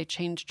 Had they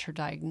changed her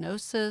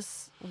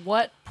diagnosis?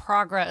 What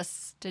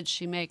progress did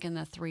she make in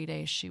the 3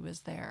 days she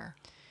was there?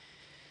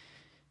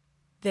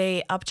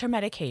 They upped her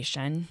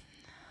medication,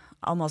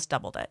 almost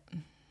doubled it.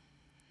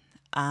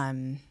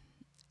 And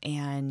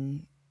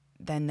then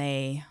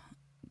the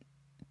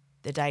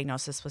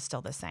diagnosis was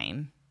still the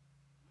same.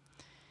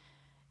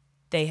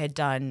 They had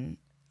done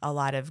a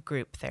lot of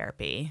group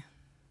therapy,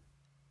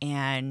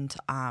 and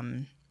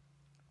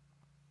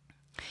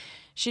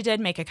she did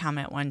make a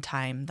comment one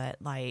time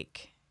that,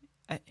 like,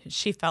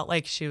 she felt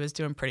like she was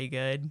doing pretty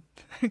good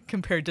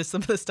compared to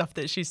some of the stuff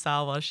that she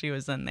saw while she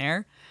was in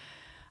there,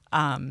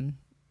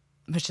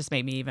 which just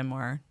made me even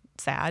more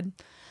sad.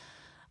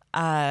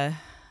 But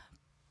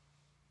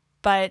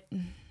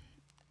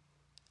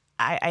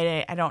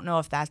I don't know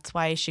if that's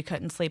why she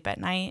couldn't sleep at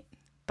night,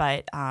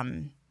 but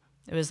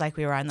it was like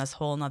we were on this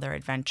whole nother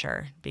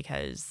adventure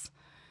because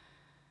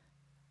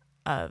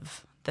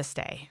of the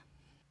stay.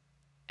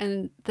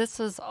 And this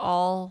is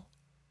all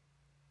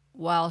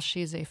while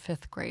she's a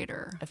fifth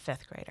grader. A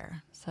fifth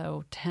grader.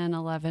 So 10,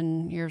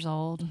 11 years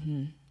old.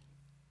 Mm-hmm.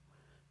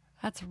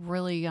 That's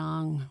really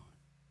young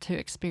to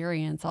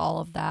experience all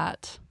of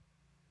that.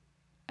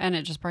 And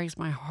it just breaks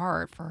my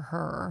heart for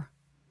her.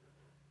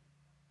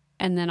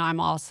 And then I'm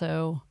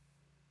also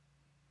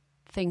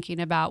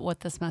thinking about what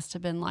this must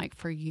have been like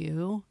for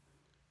you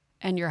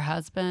and your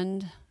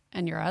husband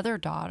and your other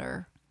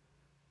daughter.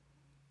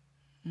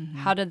 Mm-hmm.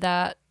 How did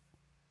that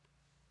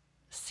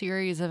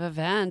series of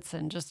events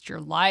and just your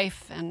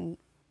life and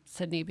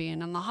Sydney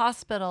being in the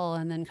hospital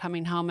and then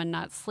coming home and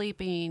not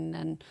sleeping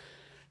and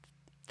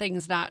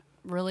things not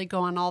really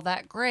going all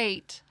that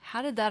great,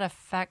 how did that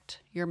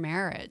affect your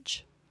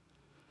marriage?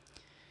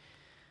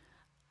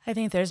 I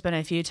think there's been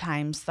a few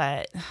times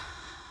that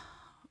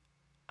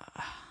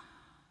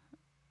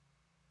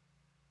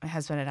my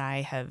husband and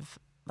I have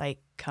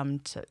come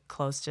to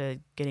close to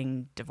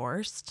getting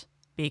divorced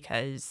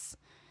because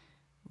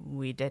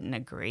we didn't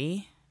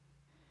agree,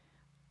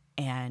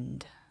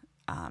 and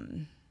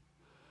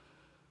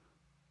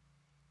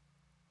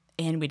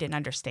we didn't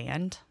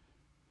understand.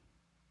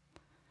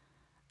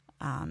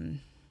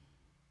 And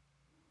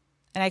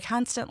I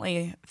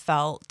constantly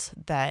felt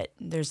that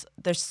there's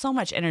so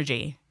much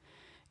energy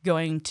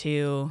going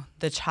to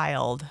the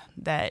child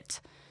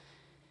that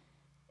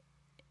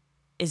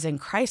is in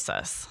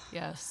crisis.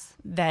 Yes.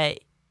 That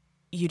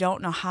you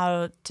don't know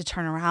how to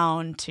turn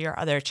around to your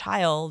other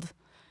child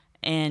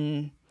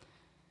and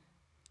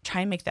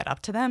try and make that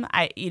up to them.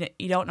 You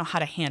don't know how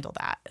to handle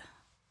that.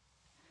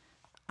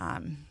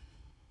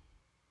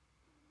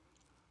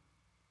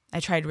 I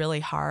tried really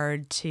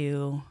hard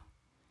to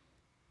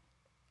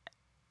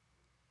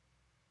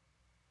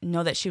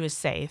know that she was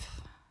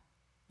safe,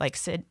 like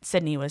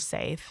Sydney was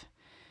safe,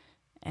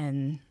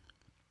 and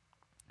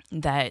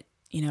that,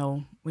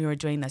 we were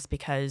doing this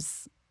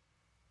because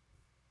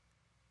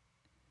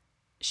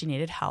she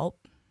needed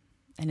help,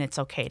 and it's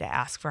okay to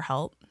ask for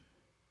help.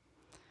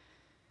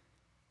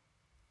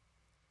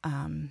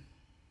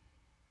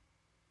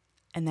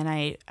 And then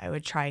I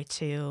would try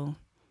to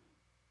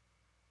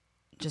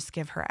just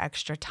give her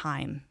extra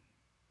time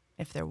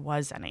if there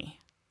was any.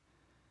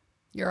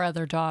 Your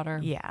other daughter.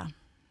 Yeah.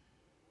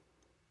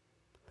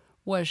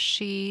 Was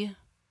she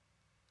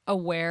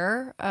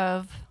aware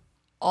of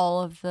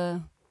all of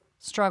the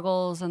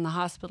struggles and the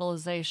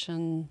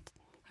hospitalization?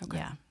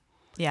 Okay.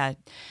 Yeah.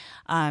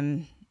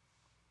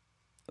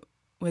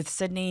 With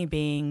Sydney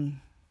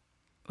being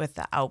with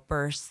the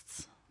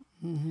outbursts,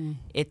 Mm-hmm.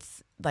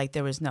 it's like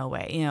there was no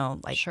way,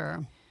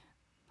 Sure.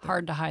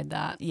 Hard to hide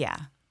that. Yeah.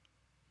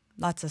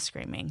 Lots of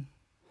screaming.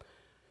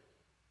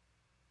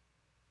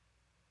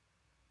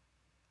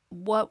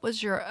 What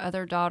was your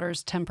other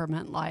daughter's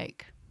temperament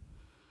like?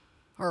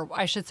 Or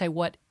I should say,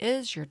 what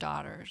is your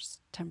daughter's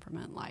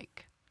temperament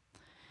like?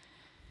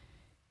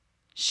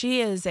 She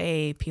is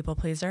a people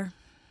pleaser.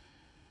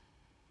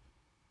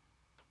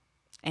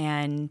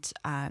 And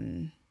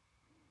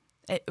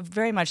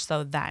very much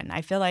so then.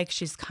 I feel like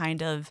she's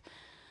kind of,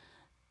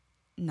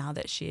 now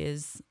that she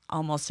is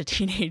almost a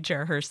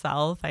teenager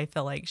herself, I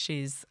feel like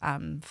she's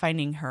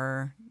finding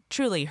her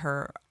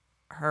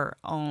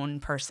own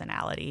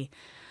personality.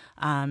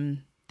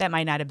 That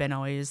might not have been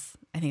always,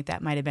 I think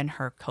that might have been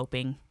her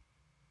coping.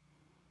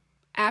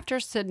 After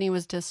Sydney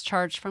was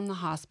discharged from the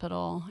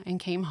hospital and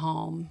came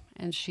home,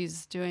 and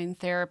she's doing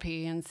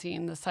therapy and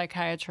seeing the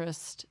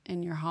psychiatrist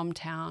in your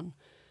hometown,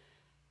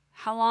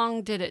 how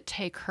long did it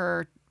take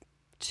her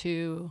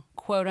to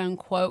quote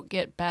unquote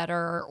get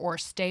better or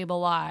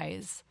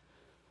stabilize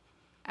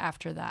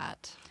after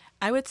that?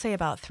 I would say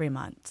about 3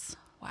 months.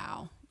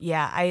 Wow.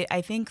 Yeah,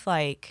 I think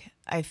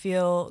I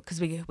feel, because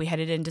we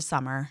headed into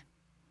summer.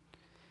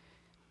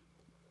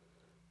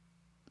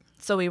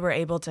 So we were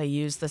able to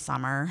use the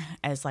summer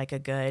as like a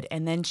good,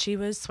 and then she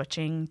was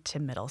switching to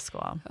middle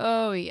school.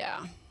 Oh,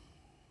 yeah.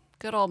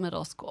 Good old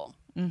middle school.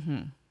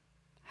 Mm-hmm.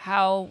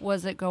 How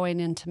was it going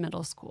into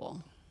middle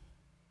school?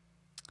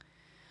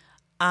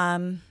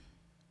 The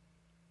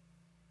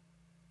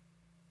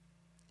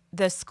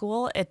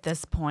school at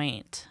this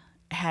point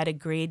had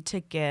agreed to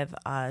give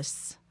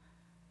us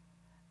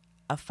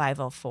a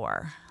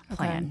 504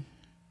 plan.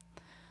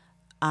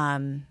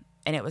 And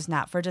it was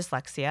not for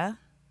dyslexia.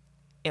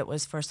 It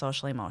was for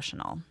social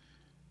emotional.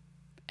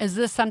 Is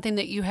this something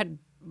that you had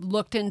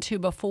looked into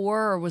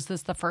before, or was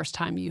this the first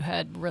time you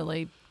had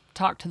really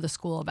talked to the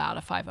school about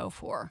a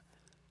 504?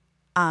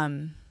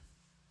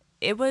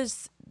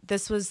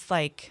 This was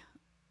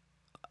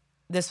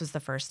the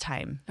first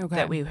time Okay.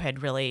 that we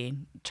had really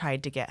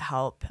tried to get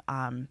help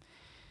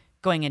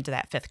going into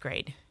that 5th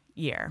grade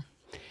year.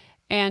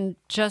 And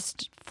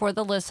just for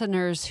the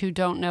listeners who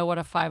don't know what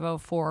a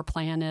 504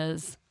 plan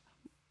is,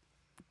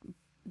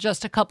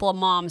 just a couple of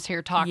moms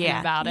here talking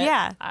about it.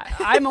 Yeah.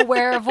 I'm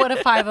aware of what a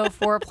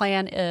 504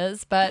 plan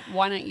is, but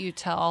why don't you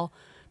tell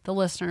the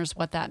listeners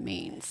what that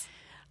means?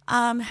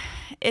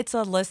 It's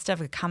a list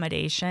of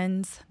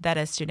accommodations that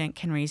a student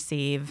can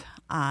receive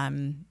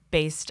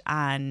based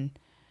on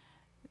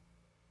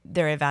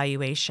their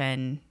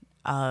evaluation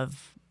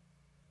of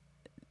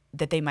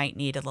that they might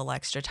need a little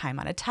extra time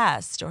on a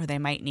test, or they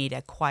might need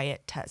a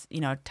quiet test,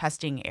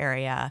 testing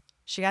area.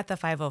 She got the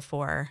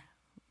 504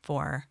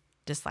 for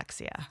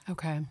dyslexia.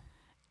 Okay.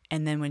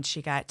 And then when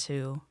she got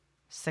to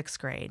 6th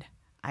grade,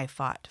 I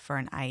fought for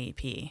an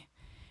IEP,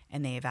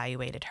 and they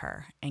evaluated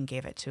her and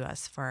gave it to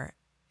us for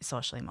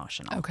social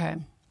emotional. Okay.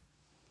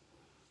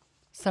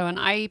 So an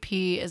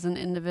IEP is an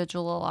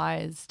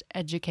individualized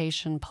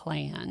education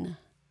plan.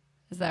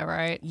 Is that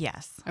right?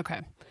 Yes.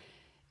 Okay.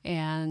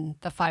 And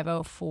the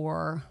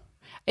 504,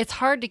 it's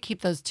hard to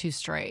keep those two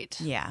straight.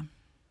 Yeah.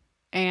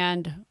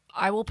 And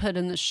I will put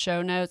in the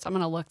show notes, I'm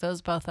going to look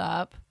those both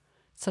up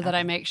so that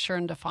I make sure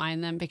and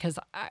define them, because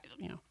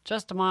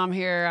just a mom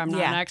here. I'm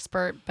not an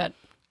expert, but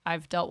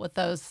I've dealt with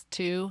those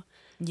too.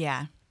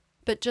 Yeah.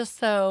 But just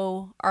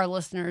so our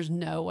listeners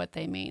know what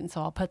they mean.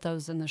 So I'll put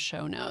those in the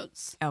show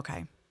notes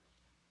Okay.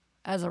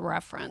 as a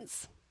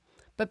reference.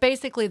 But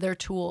basically they're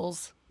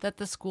tools that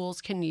the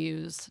schools can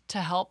use to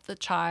help the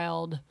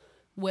child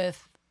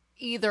with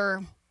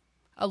either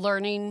a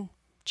learning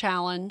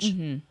challenge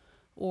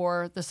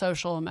or the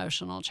social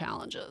emotional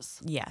challenges.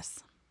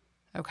 Yes.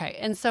 Okay.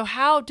 And so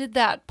how did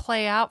that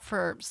play out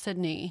for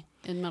Sydney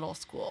in middle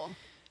school?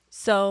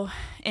 So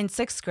in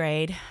 6th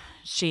grade,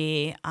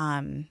 she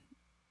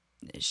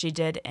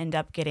did end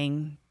up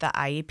getting the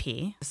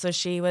IEP. So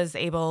she was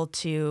able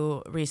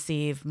to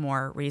receive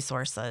more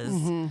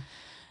resources.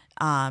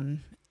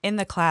 In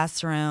the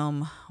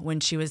classroom, when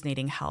she was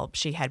needing help,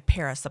 she had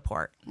para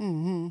support.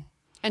 Mm-hmm.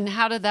 And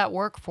how did that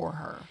work for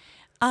her?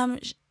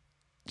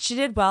 She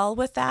did well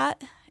with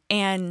that,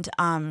 and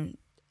I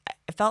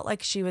felt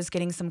like she was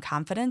getting some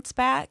confidence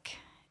back.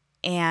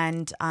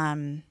 And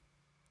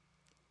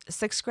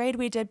 6th grade,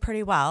 we did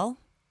pretty well,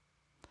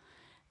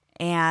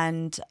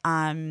 and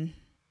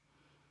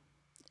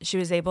she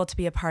was able to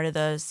be a part of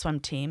the swim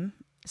team,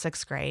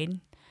 6th grade,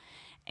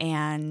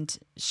 and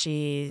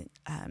she's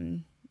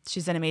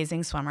an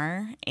amazing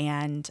swimmer,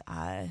 and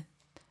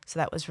so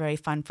that was really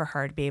fun for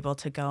her to be able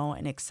to go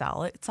and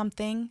excel at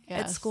something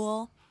at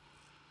school.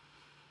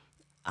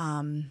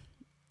 And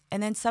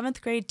then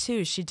 7th grade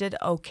too, she did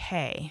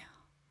okay.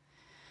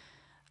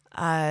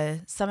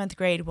 7th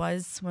grade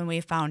was when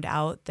we found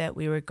out that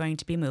we were going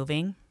to be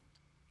moving,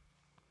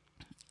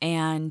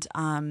 and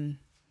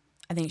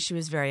I think she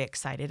was very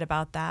excited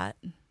about that.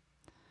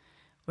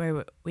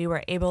 We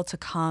were able to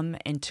come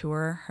and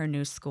tour her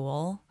new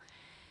school,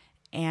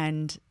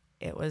 and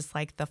it was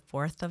like the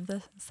 4th of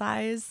the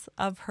size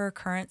of her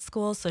current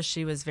school. So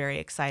she was very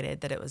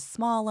excited that it was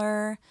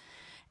smaller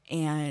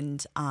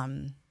and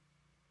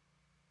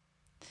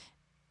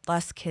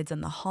less kids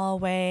in the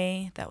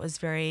hallway. That was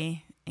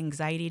very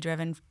anxiety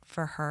driven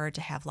for her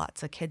to have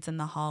lots of kids in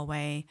the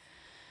hallway.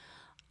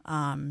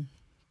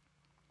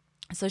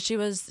 So she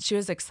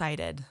was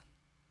excited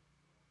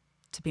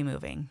to be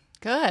moving.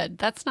 Good.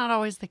 That's not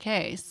always the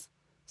case.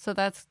 So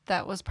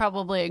that was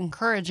probably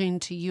encouraging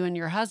to you and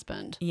your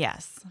husband.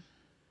 Yes.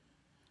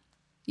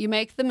 You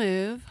make the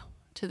move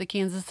to the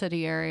Kansas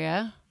City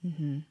area.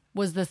 Mm-hmm.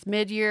 Was this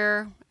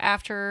mid-year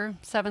after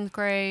 7th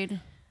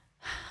grade?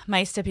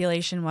 My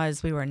stipulation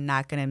was we were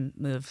not going to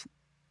move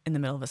in the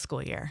middle of a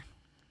school year.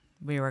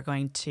 We were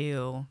going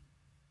to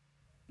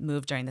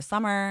move during the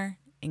summer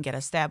and get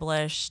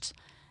established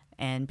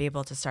and be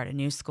able to start a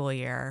new school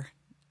year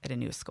at a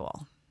new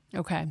school.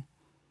 Okay.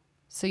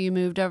 So you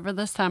moved over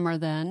the summer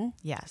then.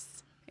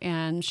 Yes.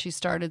 And she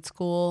started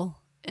school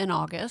in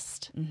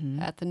August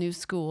at the new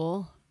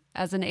school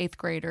as an 8th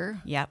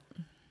grader. Yep.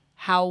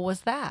 How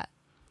was that?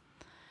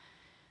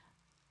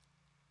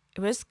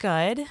 It was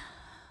good.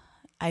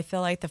 I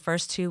feel like the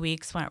first 2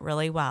 weeks went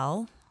really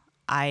well.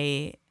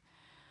 I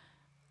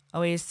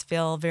always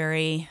feel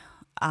very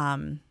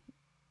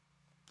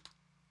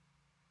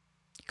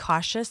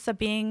cautious of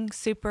being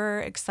super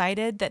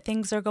excited that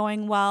things are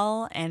going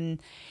well.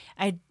 And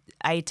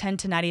I tend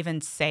to not even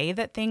say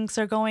that things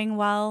are going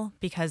well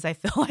because I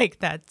feel like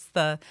that's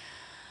the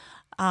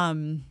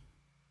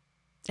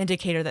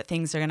indicator that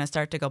things are going to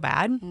start to go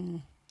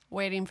bad.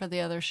 Waiting for the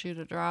other shoe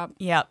to drop.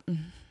 Yep.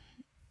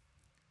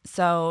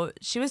 So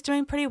she was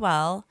doing pretty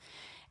well.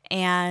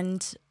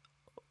 And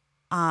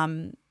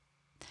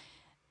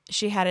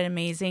she had an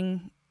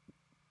amazing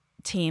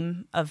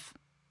team of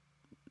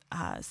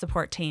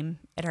support team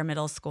at her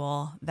middle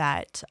school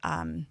that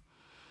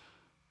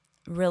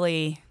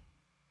really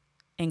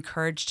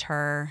encouraged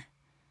her.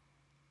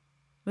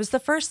 It was the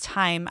first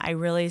time I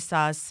really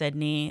saw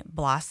Sydney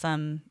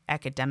blossom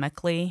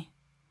academically.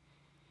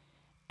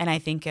 And I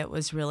think it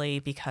was really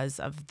because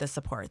of the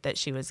support that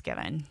she was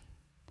given.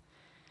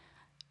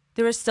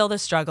 There were still the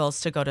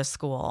struggles to go to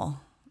school,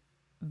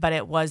 but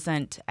it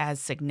wasn't as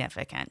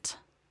significant.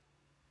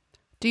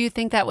 Do you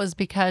think that was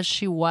because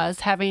she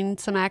was having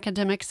some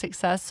academic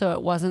success, so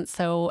it wasn't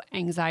so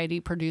anxiety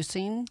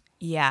producing?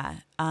 Yeah.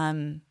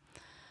 I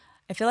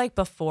feel like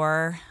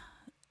before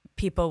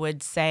people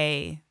would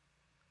say,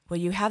 well,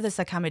 you have this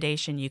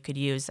accommodation, you could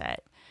use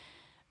it.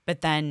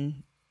 But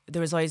then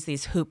there was always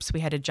these hoops we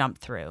had to jump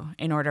through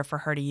in order for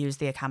her to use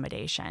the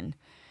accommodation.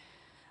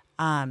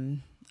 Her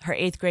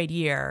 8th grade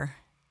year,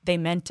 they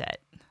meant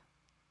it.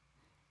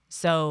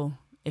 So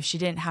if she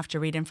didn't have to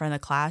read in front of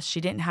the class,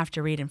 she didn't have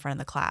to read in front of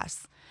the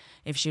class.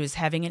 If she was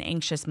having an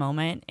anxious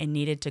moment and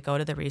needed to go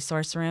to the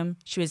resource room,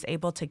 she was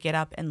able to get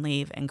up and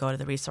leave and go to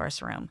the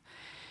resource room.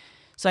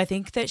 So I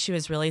think that she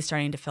was really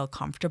starting to feel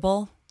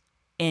comfortable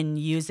in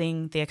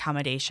using the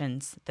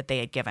accommodations that they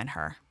had given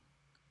her.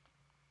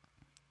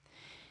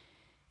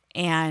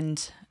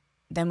 And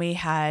then we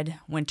had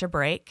winter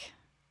break.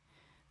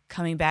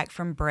 Coming back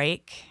from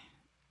break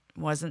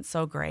wasn't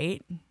so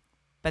great,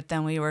 but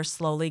then we were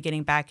slowly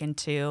getting back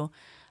into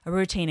a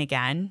routine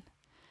again.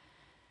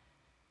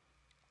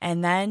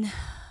 And then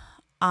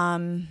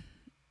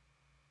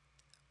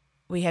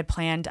we had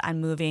planned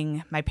on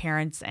moving my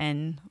parents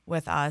in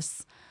with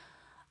us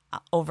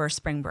over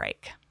spring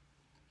break.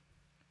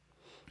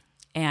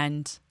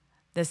 And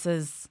this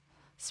is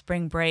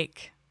spring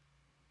break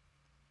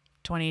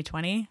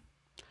 2020.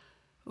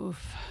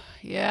 Oof.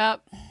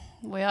 Yep.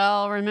 We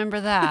all remember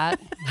that.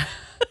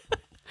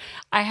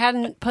 I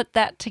hadn't put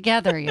that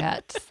together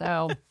yet,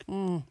 so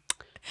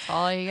that's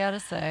all you got to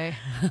say.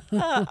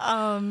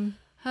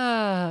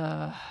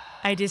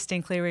 I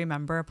distinctly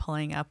remember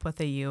pulling up with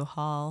a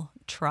U-Haul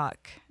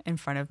truck in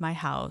front of my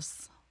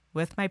house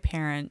with my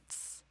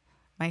parents,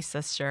 my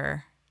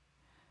sister,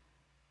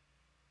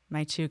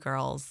 my 2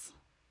 girls,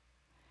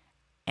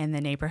 and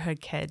the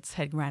neighborhood kids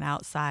had run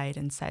outside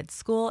and said,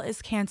 school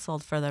is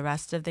canceled for the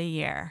rest of the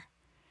year.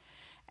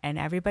 And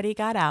everybody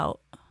got out,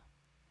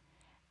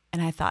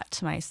 and I thought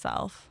to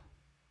myself,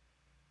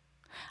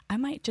 I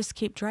might just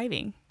keep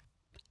driving.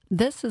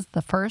 This is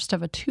the first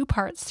of a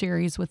 2-part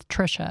series with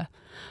Tricia.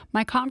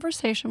 My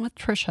conversation with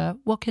Tricia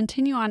will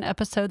continue on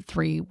episode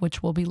 3,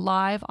 which will be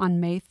live on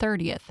May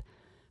 30th.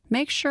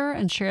 Make sure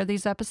and share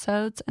these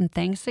episodes, and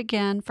thanks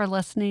again for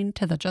listening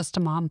to the Just a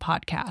Mom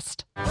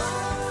podcast.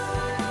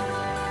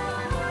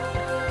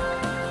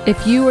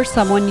 If you or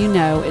someone you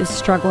know is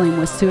struggling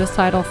with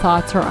suicidal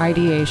thoughts or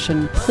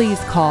ideation, please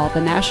call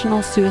the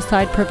National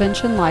Suicide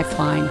Prevention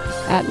Lifeline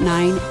at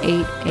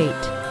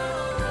 988.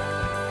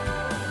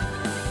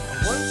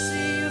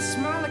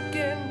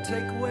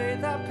 Take away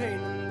that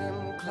pain in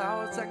them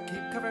clouds that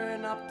keep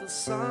covering up the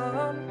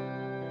sun.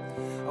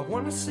 I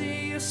wanna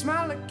see you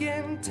smile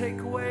again.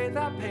 Take away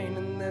that pain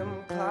in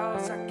them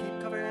clouds that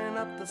keep covering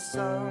up the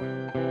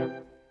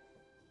sun.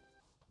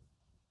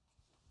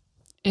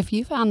 If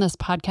you found this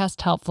podcast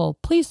helpful,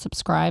 please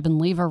subscribe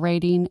and leave a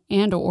rating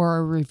and/or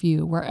a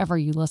review wherever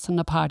you listen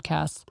to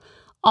podcasts.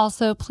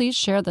 Also, please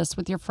share this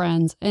with your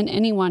friends and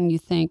anyone you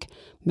think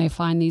may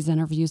find these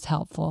interviews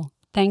helpful.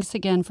 Thanks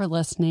again for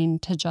listening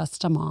to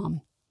Just a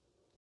Mom.